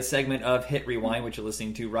 Be a segment of Hit Rewind, which you're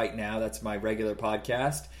listening to right now. That's my regular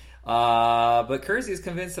podcast. But Kersey is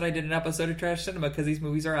convinced that I did an episode of Trash Cinema because these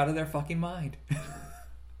movies are out of their fucking mind.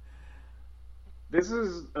 This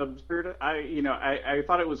is absurd. I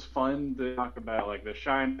thought it was fun to talk about like The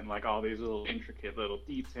Shine and like all these little intricate little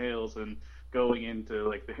details and going into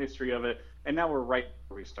like the history of it, and now we're right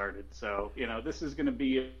where we started. So this is going to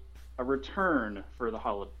be a return for the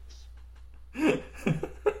holidays.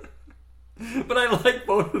 But I like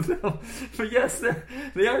both of them. But yes,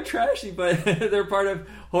 they are trashy, but they're part of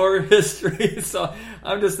horror history. So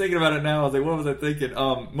I'm just thinking about it now. I was like, what was I thinking?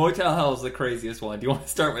 Motel Hell is the craziest one. Do you want to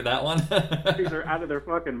start with that one? These are out of their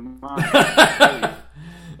fucking mind.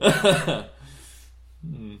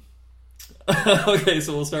 Okay,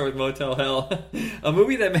 so we'll start with Motel Hell. A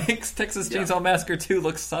movie that makes Texas Chainsaw Massacre 2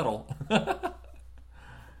 look subtle.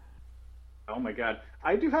 Oh my god.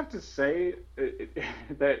 I do have to say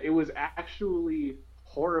that it was actually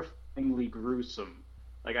horrifyingly gruesome.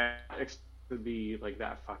 Like, I expected it to be like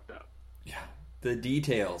that fucked up. Yeah. The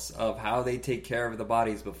details of how they take care of the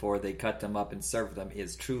bodies before they cut them up and serve them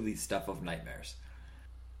is truly stuff of nightmares.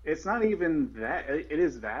 It's not even that. It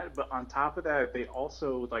is that, but on top of that, they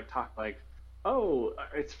also talk oh,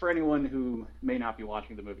 it's for anyone who may not be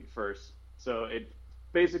watching the movie first. So it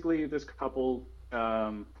basically, this couple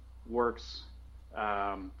works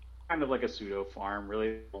kind of like a pseudo farm,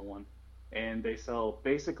 really one, and they sell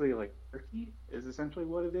basically turkey is essentially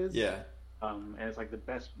what it is. Yeah. And it's the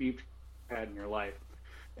best beef you've had in your life.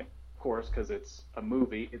 And of course, because it's a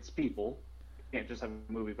movie, it's people. You can't just have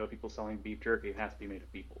a movie about people selling beef jerky. It has to be made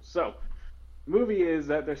of people. So the movie is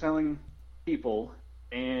that they're selling people,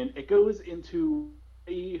 and it goes into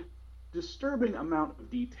a disturbing amount of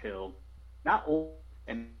detail, not only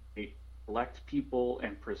and they collect people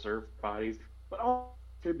and preserve bodies, but all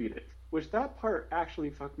distribute it, which that part actually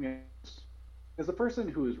fucked me up. As the person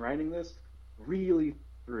who is writing this really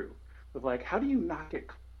through with how do you not get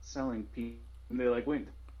selling people? And they went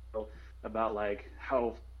about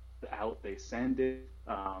how out they send it,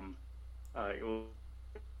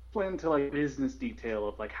 went into business detail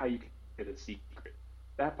of how you can get a secret.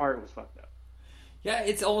 That part was fucked up. Yeah,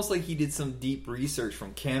 it's almost like he did some deep research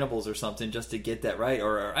from cannibals or something just to get that right.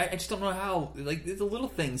 Or I just don't know how. The little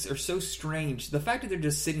things are so strange. The fact that they're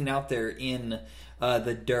just sitting out there in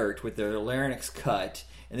the dirt with their larynx cut,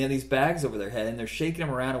 and they have these bags over their head, and they're shaking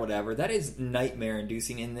them around or whatever, that is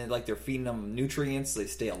nightmare-inducing. And then, they're feeding them nutrients, so they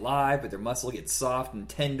stay alive, but their muscle gets soft and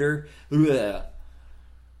tender. Ugh.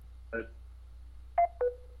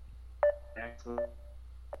 Excellent.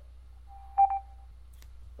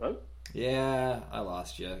 Hello? Yeah, I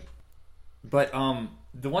lost you. But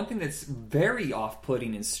the one thing that's very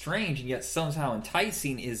off-putting and strange and yet somehow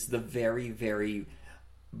enticing is the very, very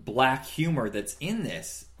black humor that's in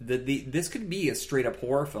this. This could be a straight-up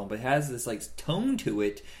horror film, but it has this tone to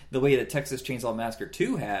it, the way that Texas Chainsaw Massacre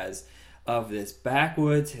 2 has, of this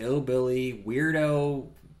backwoods, hillbilly, weirdo,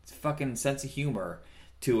 fucking sense of humor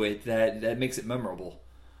to it that makes it memorable.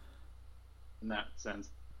 In that sense.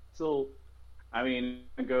 So, I mean,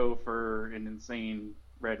 I go for an insane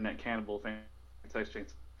redneck cannibal thing. Texas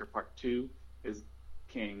Chainsaw Part 2 is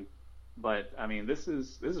king, but I mean, this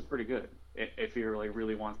is pretty good if you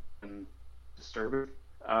really want something disturbing.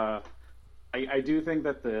 I do think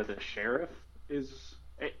that the sheriff is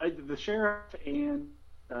the sheriff and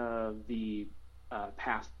the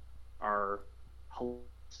past are hilarious,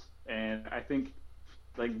 and I think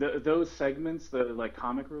those segments, the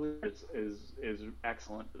comic relief is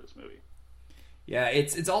excellent for this movie. Yeah,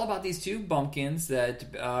 it's all about these two bumpkins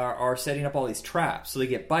that are setting up all these traps. So they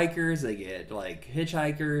get bikers, they get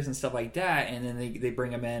hitchhikers and stuff like that, and then they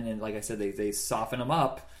bring them in, and like I said, they soften them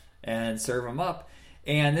up and serve them up.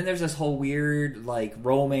 And then there's this whole weird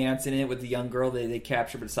romance in it with the young girl they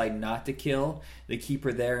capture but decide not to kill. They keep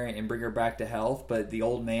her there and bring her back to health, but the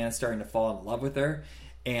old man is starting to fall in love with her,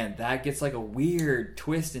 and that gets a weird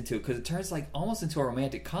twist into it because it turns almost into a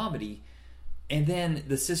romantic comedy. And then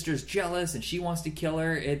the sister's jealous, and she wants to kill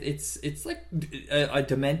her. It's like a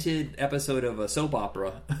demented episode of a soap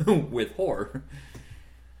opera with horror.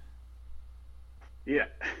 Yeah,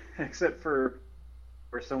 except for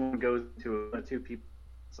where someone goes to a two people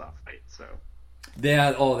soft fight. So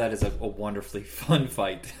yeah, that is a wonderfully fun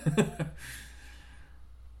fight.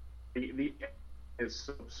 the is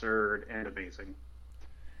so absurd and amazing.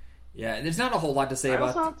 Yeah, there's not a whole lot to say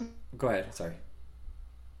about. Go ahead. Sorry.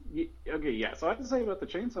 Okay, yeah. So I have to say about the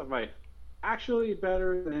chainsaw fight, actually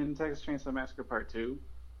better than Texas Chainsaw Massacre Part 2,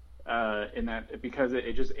 in that because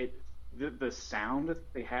the sound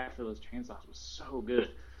that they had for those chainsaws was so good.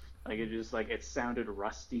 It sounded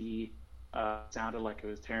rusty, sounded like it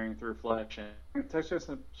was tearing through flesh. And Texas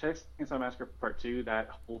Chainsaw Massacre Part 2, the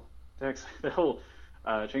whole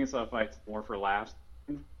chainsaw fight's more for laughs.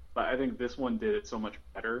 But I think this one did it so much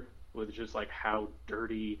better with just how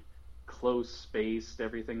dirty, close spaced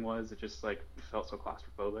everything was. It just felt so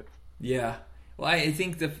claustrophobic. Yeah. Well, I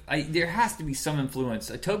think there has to be some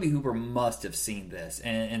influence. Tobe Hooper must have seen this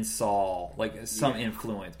and saw some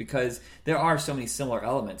influence, because there are so many similar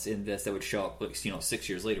elements in this that would show up 6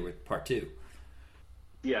 years later with Part 2.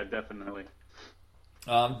 Yeah, definitely.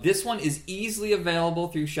 This one is easily available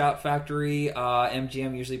through Shout Factory.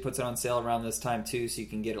 MGM usually puts it on sale around this time too, so you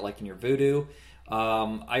can get it like in your Vudu.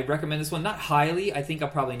 I recommend this one, not highly. I think I'll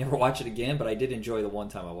probably never watch it again, but I did enjoy the one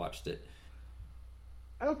time I watched it.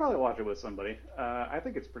 I would probably watch it with somebody. I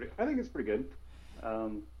think it's pretty good.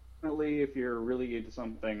 Definitely, if you're really into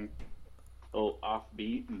something a little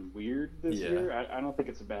offbeat and weird this year, I don't think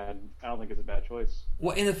it's a bad choice.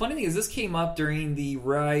 Well, and the funny thing is, this came up during the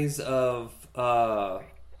rise of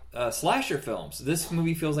slasher films. This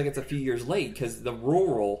movie feels like it's a few years late because the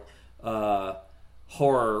rural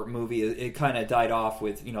horror movie, it kind of died off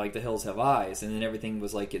with, like The Hills Have Eyes, and then everything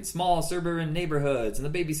was like in small suburban neighborhoods, and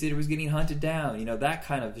the babysitter was getting hunted down. That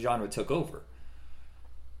kind of genre took over.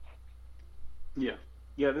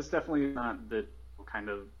 Yeah, this definitely is not the kind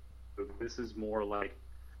of. This is more like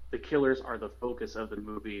the killers are the focus of the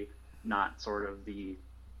movie, not sort of the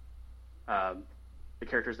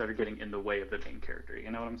characters that are getting in the way of the main character. You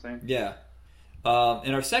know what I'm saying? Yeah.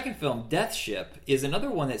 And our second film, Death Ship, is another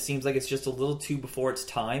one that seems like it's just a little too before its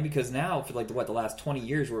time, because now, for the last 20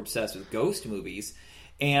 years, we're obsessed with ghost movies.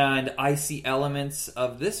 And I see elements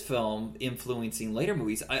of this film influencing later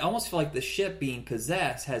movies. I almost feel like the ship being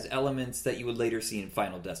possessed has elements that you would later see in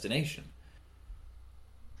Final Destination.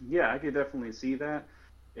 Yeah, I could definitely see that.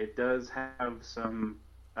 It does have some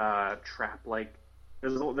trap-like...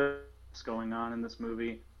 There's going on in this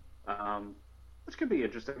movie, which could be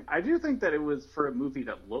interesting. I do think that it was, for a movie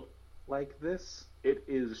that looked like this, it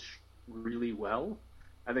is really well.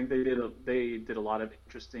 I think they did a lot of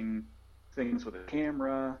interesting things with the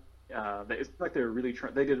camera. It's like they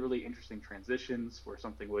did really interesting transitions where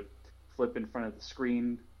something would flip in front of the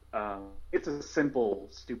screen. It's a simple,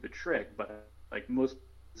 stupid trick, but like most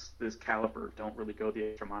this caliber don't really go the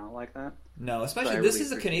extra mile like that. No, especially this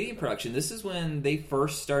is a Canadian production. This is when they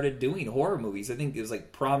first started doing horror movies. I think it was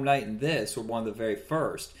like Prom Night and this were one of the very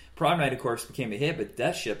first. Prom Night, of course, became a hit, but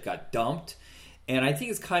Death Ship got dumped. And I think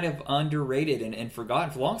it's kind of underrated and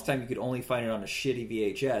forgotten. For the longest time, you could only find it on a shitty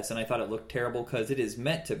VHS, and I thought it looked terrible because it is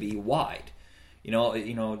meant to be wide.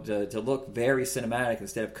 To look very cinematic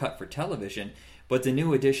instead of cut for television. But the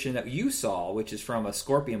new edition that you saw, which is from a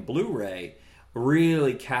Scorpion Blu-ray,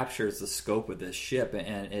 really captures the scope of this ship,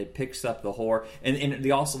 and it picks up the horror.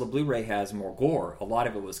 And also the Blu-ray has more gore. A lot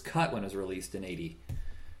of it was cut when it was released in 80.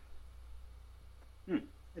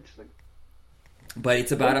 Interesting. But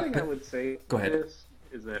it's about One thing I would say Go ahead. This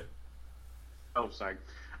is that... Oh, sorry.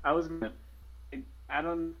 I was gonna... I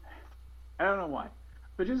don't know why.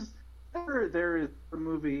 But just... Whenever there is a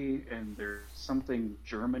movie and there's something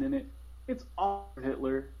German in it, it's all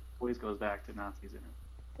Hitler. Always goes back to Nazis in it.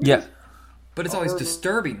 Yeah. But it's always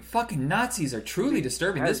disturbing. Fucking Nazis are truly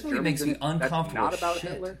disturbing. This movie makes me uncomfortable. That's not about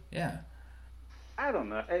shit. Hitler? Yeah. I don't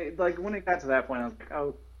know. Like, when it got to that point, I was like,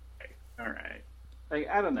 oh, okay, all right. Like,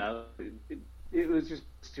 I don't know. It was just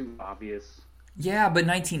too obvious. Yeah, but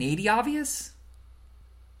 1980 obvious?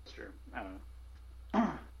 Sure. I don't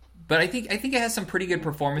know. But I think it has some pretty good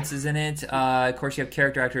performances in it. Of course, you have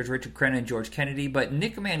character actors Richard Crenna and George Kennedy, but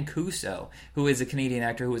Nick Mancuso, who is a Canadian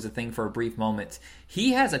actor who was a thing for a brief moment,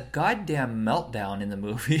 he has a goddamn meltdown in the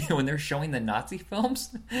movie when they're showing the Nazi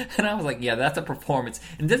films. And I was like, yeah, that's a performance.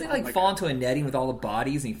 And doesn't he fall into a netting with all the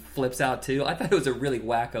bodies and he flips out too? I thought it was a really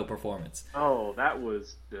wacko performance. Oh, that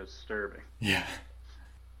was disturbing. Yeah.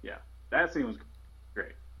 Yeah, that scene was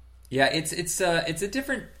great. Yeah, it's a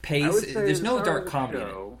different pace. There's no dark comedy in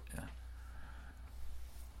it. Yeah.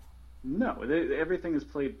 No, everything is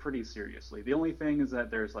played pretty seriously. The only thing is that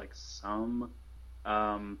there's like some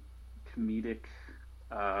comedic,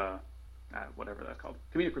 whatever that's called,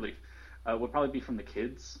 comedic relief, would probably be from the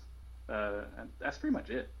kids. And that's pretty much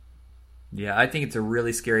it. Yeah, I think it's a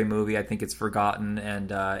really scary movie. I think it's forgotten,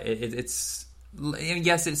 and it's.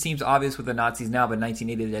 Yes, it seems obvious with the Nazis now, but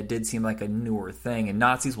 1980 that did seem like a newer thing, and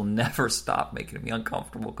Nazis will never stop making me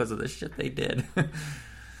uncomfortable because of the shit they did.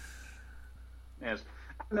 Yes.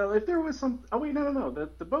 No, if there was some... Oh, wait, no.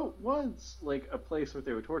 The boat was, like, a place where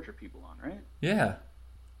they would torture people on, right? Yeah.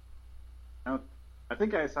 Now, I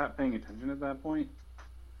think I stopped paying attention at that point.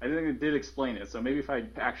 I think it did explain it, so maybe if I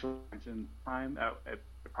actually mentioned time, it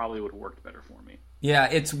probably would have worked better for me. Yeah,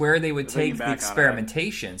 it's where they would take the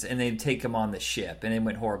experimentations and they'd take them on the ship, and it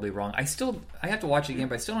went horribly wrong. I have to watch it again,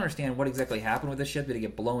 but I still don't understand what exactly happened with the ship. Did it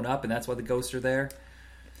get blown up, and that's why the ghosts are there?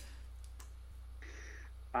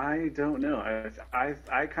 I don't know.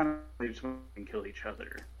 I kind of just went and killed each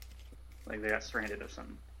other. Like, they got stranded or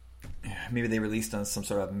something. Maybe they released on some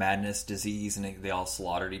sort of madness disease, and they all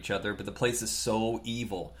slaughtered each other, but the place is so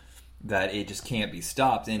evil that it just can't be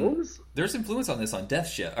stopped. And there's influence on this on Death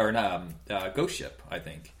Ship, or Ghost Ship, I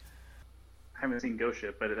think. haven't seen Ghost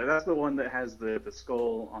Ship, but that's the one that has the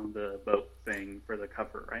skull on the boat thing for the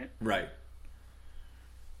cover, right? Right.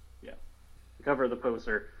 Yeah. The cover of the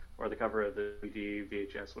poster, or the cover of the DVD,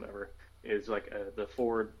 VHS, whatever, is like the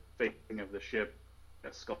forward facing of the ship,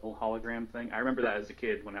 a skull hologram thing. I remember that as a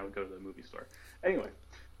kid when I would go to the movie store. Anyway,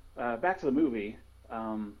 back to the movie.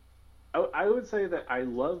 I would say that I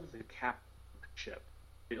love the captain ship,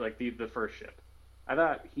 like the first ship. I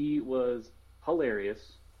thought he was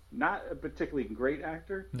hilarious. Not a particularly great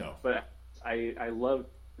actor. No. But I loved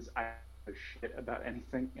his I don't know shit about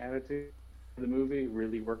anything attitude. The movie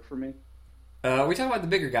really worked for me. We're talking about the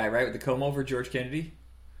bigger guy, right? With the comb over, George Kennedy?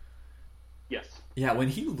 Yes. Yeah, when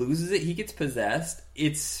he loses it, he gets possessed.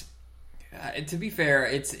 It's, to be fair,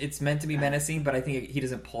 it's meant to be menacing, but I think he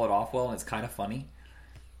doesn't pull it off well, and it's kind of funny.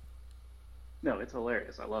 No, it's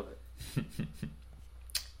hilarious. I love it.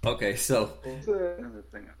 Okay, so Another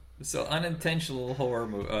thing. So unintentional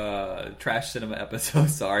horror trash cinema episode.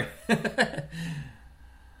 Sorry. Hey,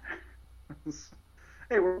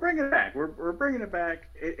 we're bringing it back. We're bringing it back.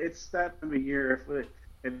 It's that time of year. If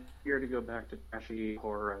it's year to go back to trashy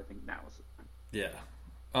horror, I think now is the time.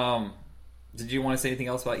 Yeah. Did you want to say anything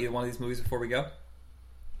else about either one of these movies before we go?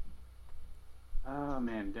 Oh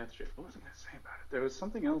man, Death Strip. What was I going to say about it? There was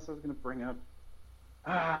something else I was going to bring up.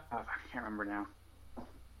 I can't remember now.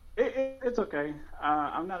 It's okay.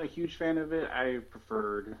 I'm not a huge fan of it. I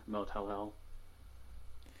preferred Motel Hell.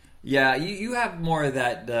 Yeah, you have more of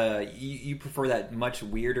that. You prefer that much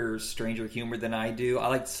weirder, stranger humor than I do. I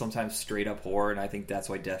like sometimes straight up horror, and I think that's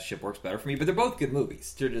why Death Ship works better for me. But they're both good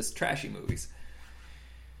movies. They're just trashy movies.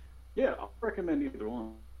 Yeah, I'll recommend either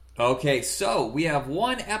one. Okay, so we have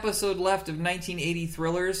one episode left of 1980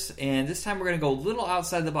 thrillers, and this time we're going to go a little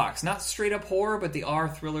outside the box. Not straight up horror, but they are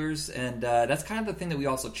thrillers, and that's kind of the thing that we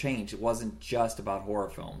also changed. It wasn't just about horror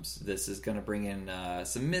films. This is going to bring in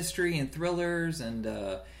some mystery and thrillers and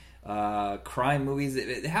crime movies.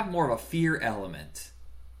 They have more of a fear element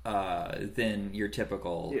than your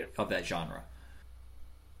typical of that genre.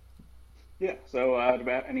 Yeah, so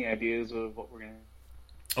about any ideas of what we're going to...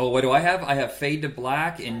 Oh, what do I have? I have Fade to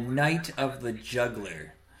Black and Night of the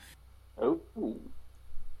Juggler. Oh.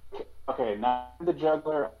 Okay, Night of the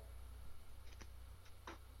Juggler.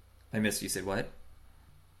 I missed you. Said what?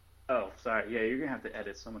 Oh, sorry. Yeah, you're going to have to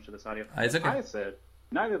edit so much of this audio. It's okay. I said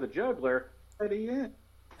Night of the Juggler at the end.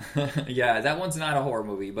 Yeah, that one's not a horror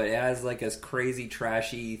movie, but it has like this crazy,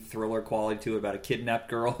 trashy thriller quality to it about a kidnapped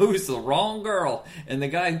girl who's the wrong girl, and the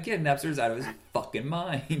guy who kidnaps her is out of his fucking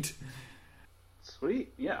mind.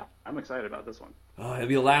 Sweet. Yeah, I'm excited about this one. It'll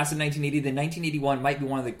be the last in 1980. Then 1981 might be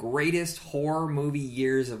one of the greatest horror movie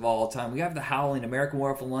years of all time. We have The Howling, American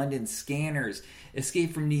Werewolf in London, Scanners,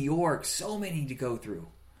 Escape from New York. So many to go through.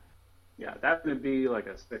 Yeah, that would be like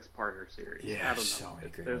a 6-parter series. Yeah, I don't know. so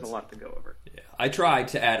many great There's ones. a lot to go over. Yeah, I tried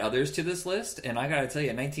to add others to this list, and I gotta tell you,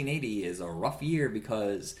 1980 is a rough year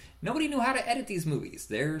because nobody knew how to edit these movies.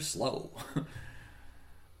 They're slow.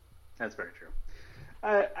 That's very true.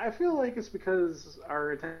 I feel like it's because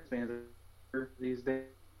our attention spans are these days.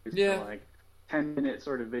 Yeah. So like 10-minute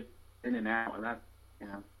sort of in and out, and that,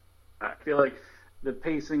 I feel like the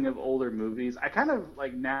pacing of older movies. I kind of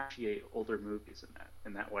like appreciate older movies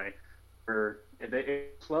in that way, where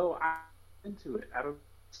it's slow. I'm into it. I don't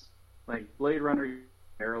like Blade Runner.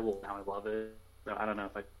 Terrible. Now I love it. So I don't know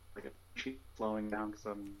if I like it slowing down because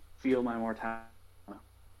I'm feel my mortality.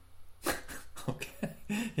 Okay.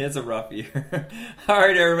 It's a rough year. All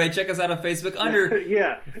right, everybody, check us out on Facebook under...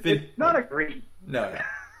 Yeah, it's not a great... No.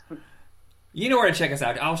 You know where to check us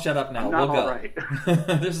out. I'll shut up now. I'm not We'll go. all right.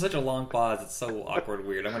 There's such a long pause. It's so awkward and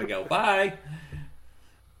weird. I'm going to go. Bye.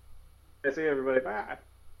 I see everybody. Bye.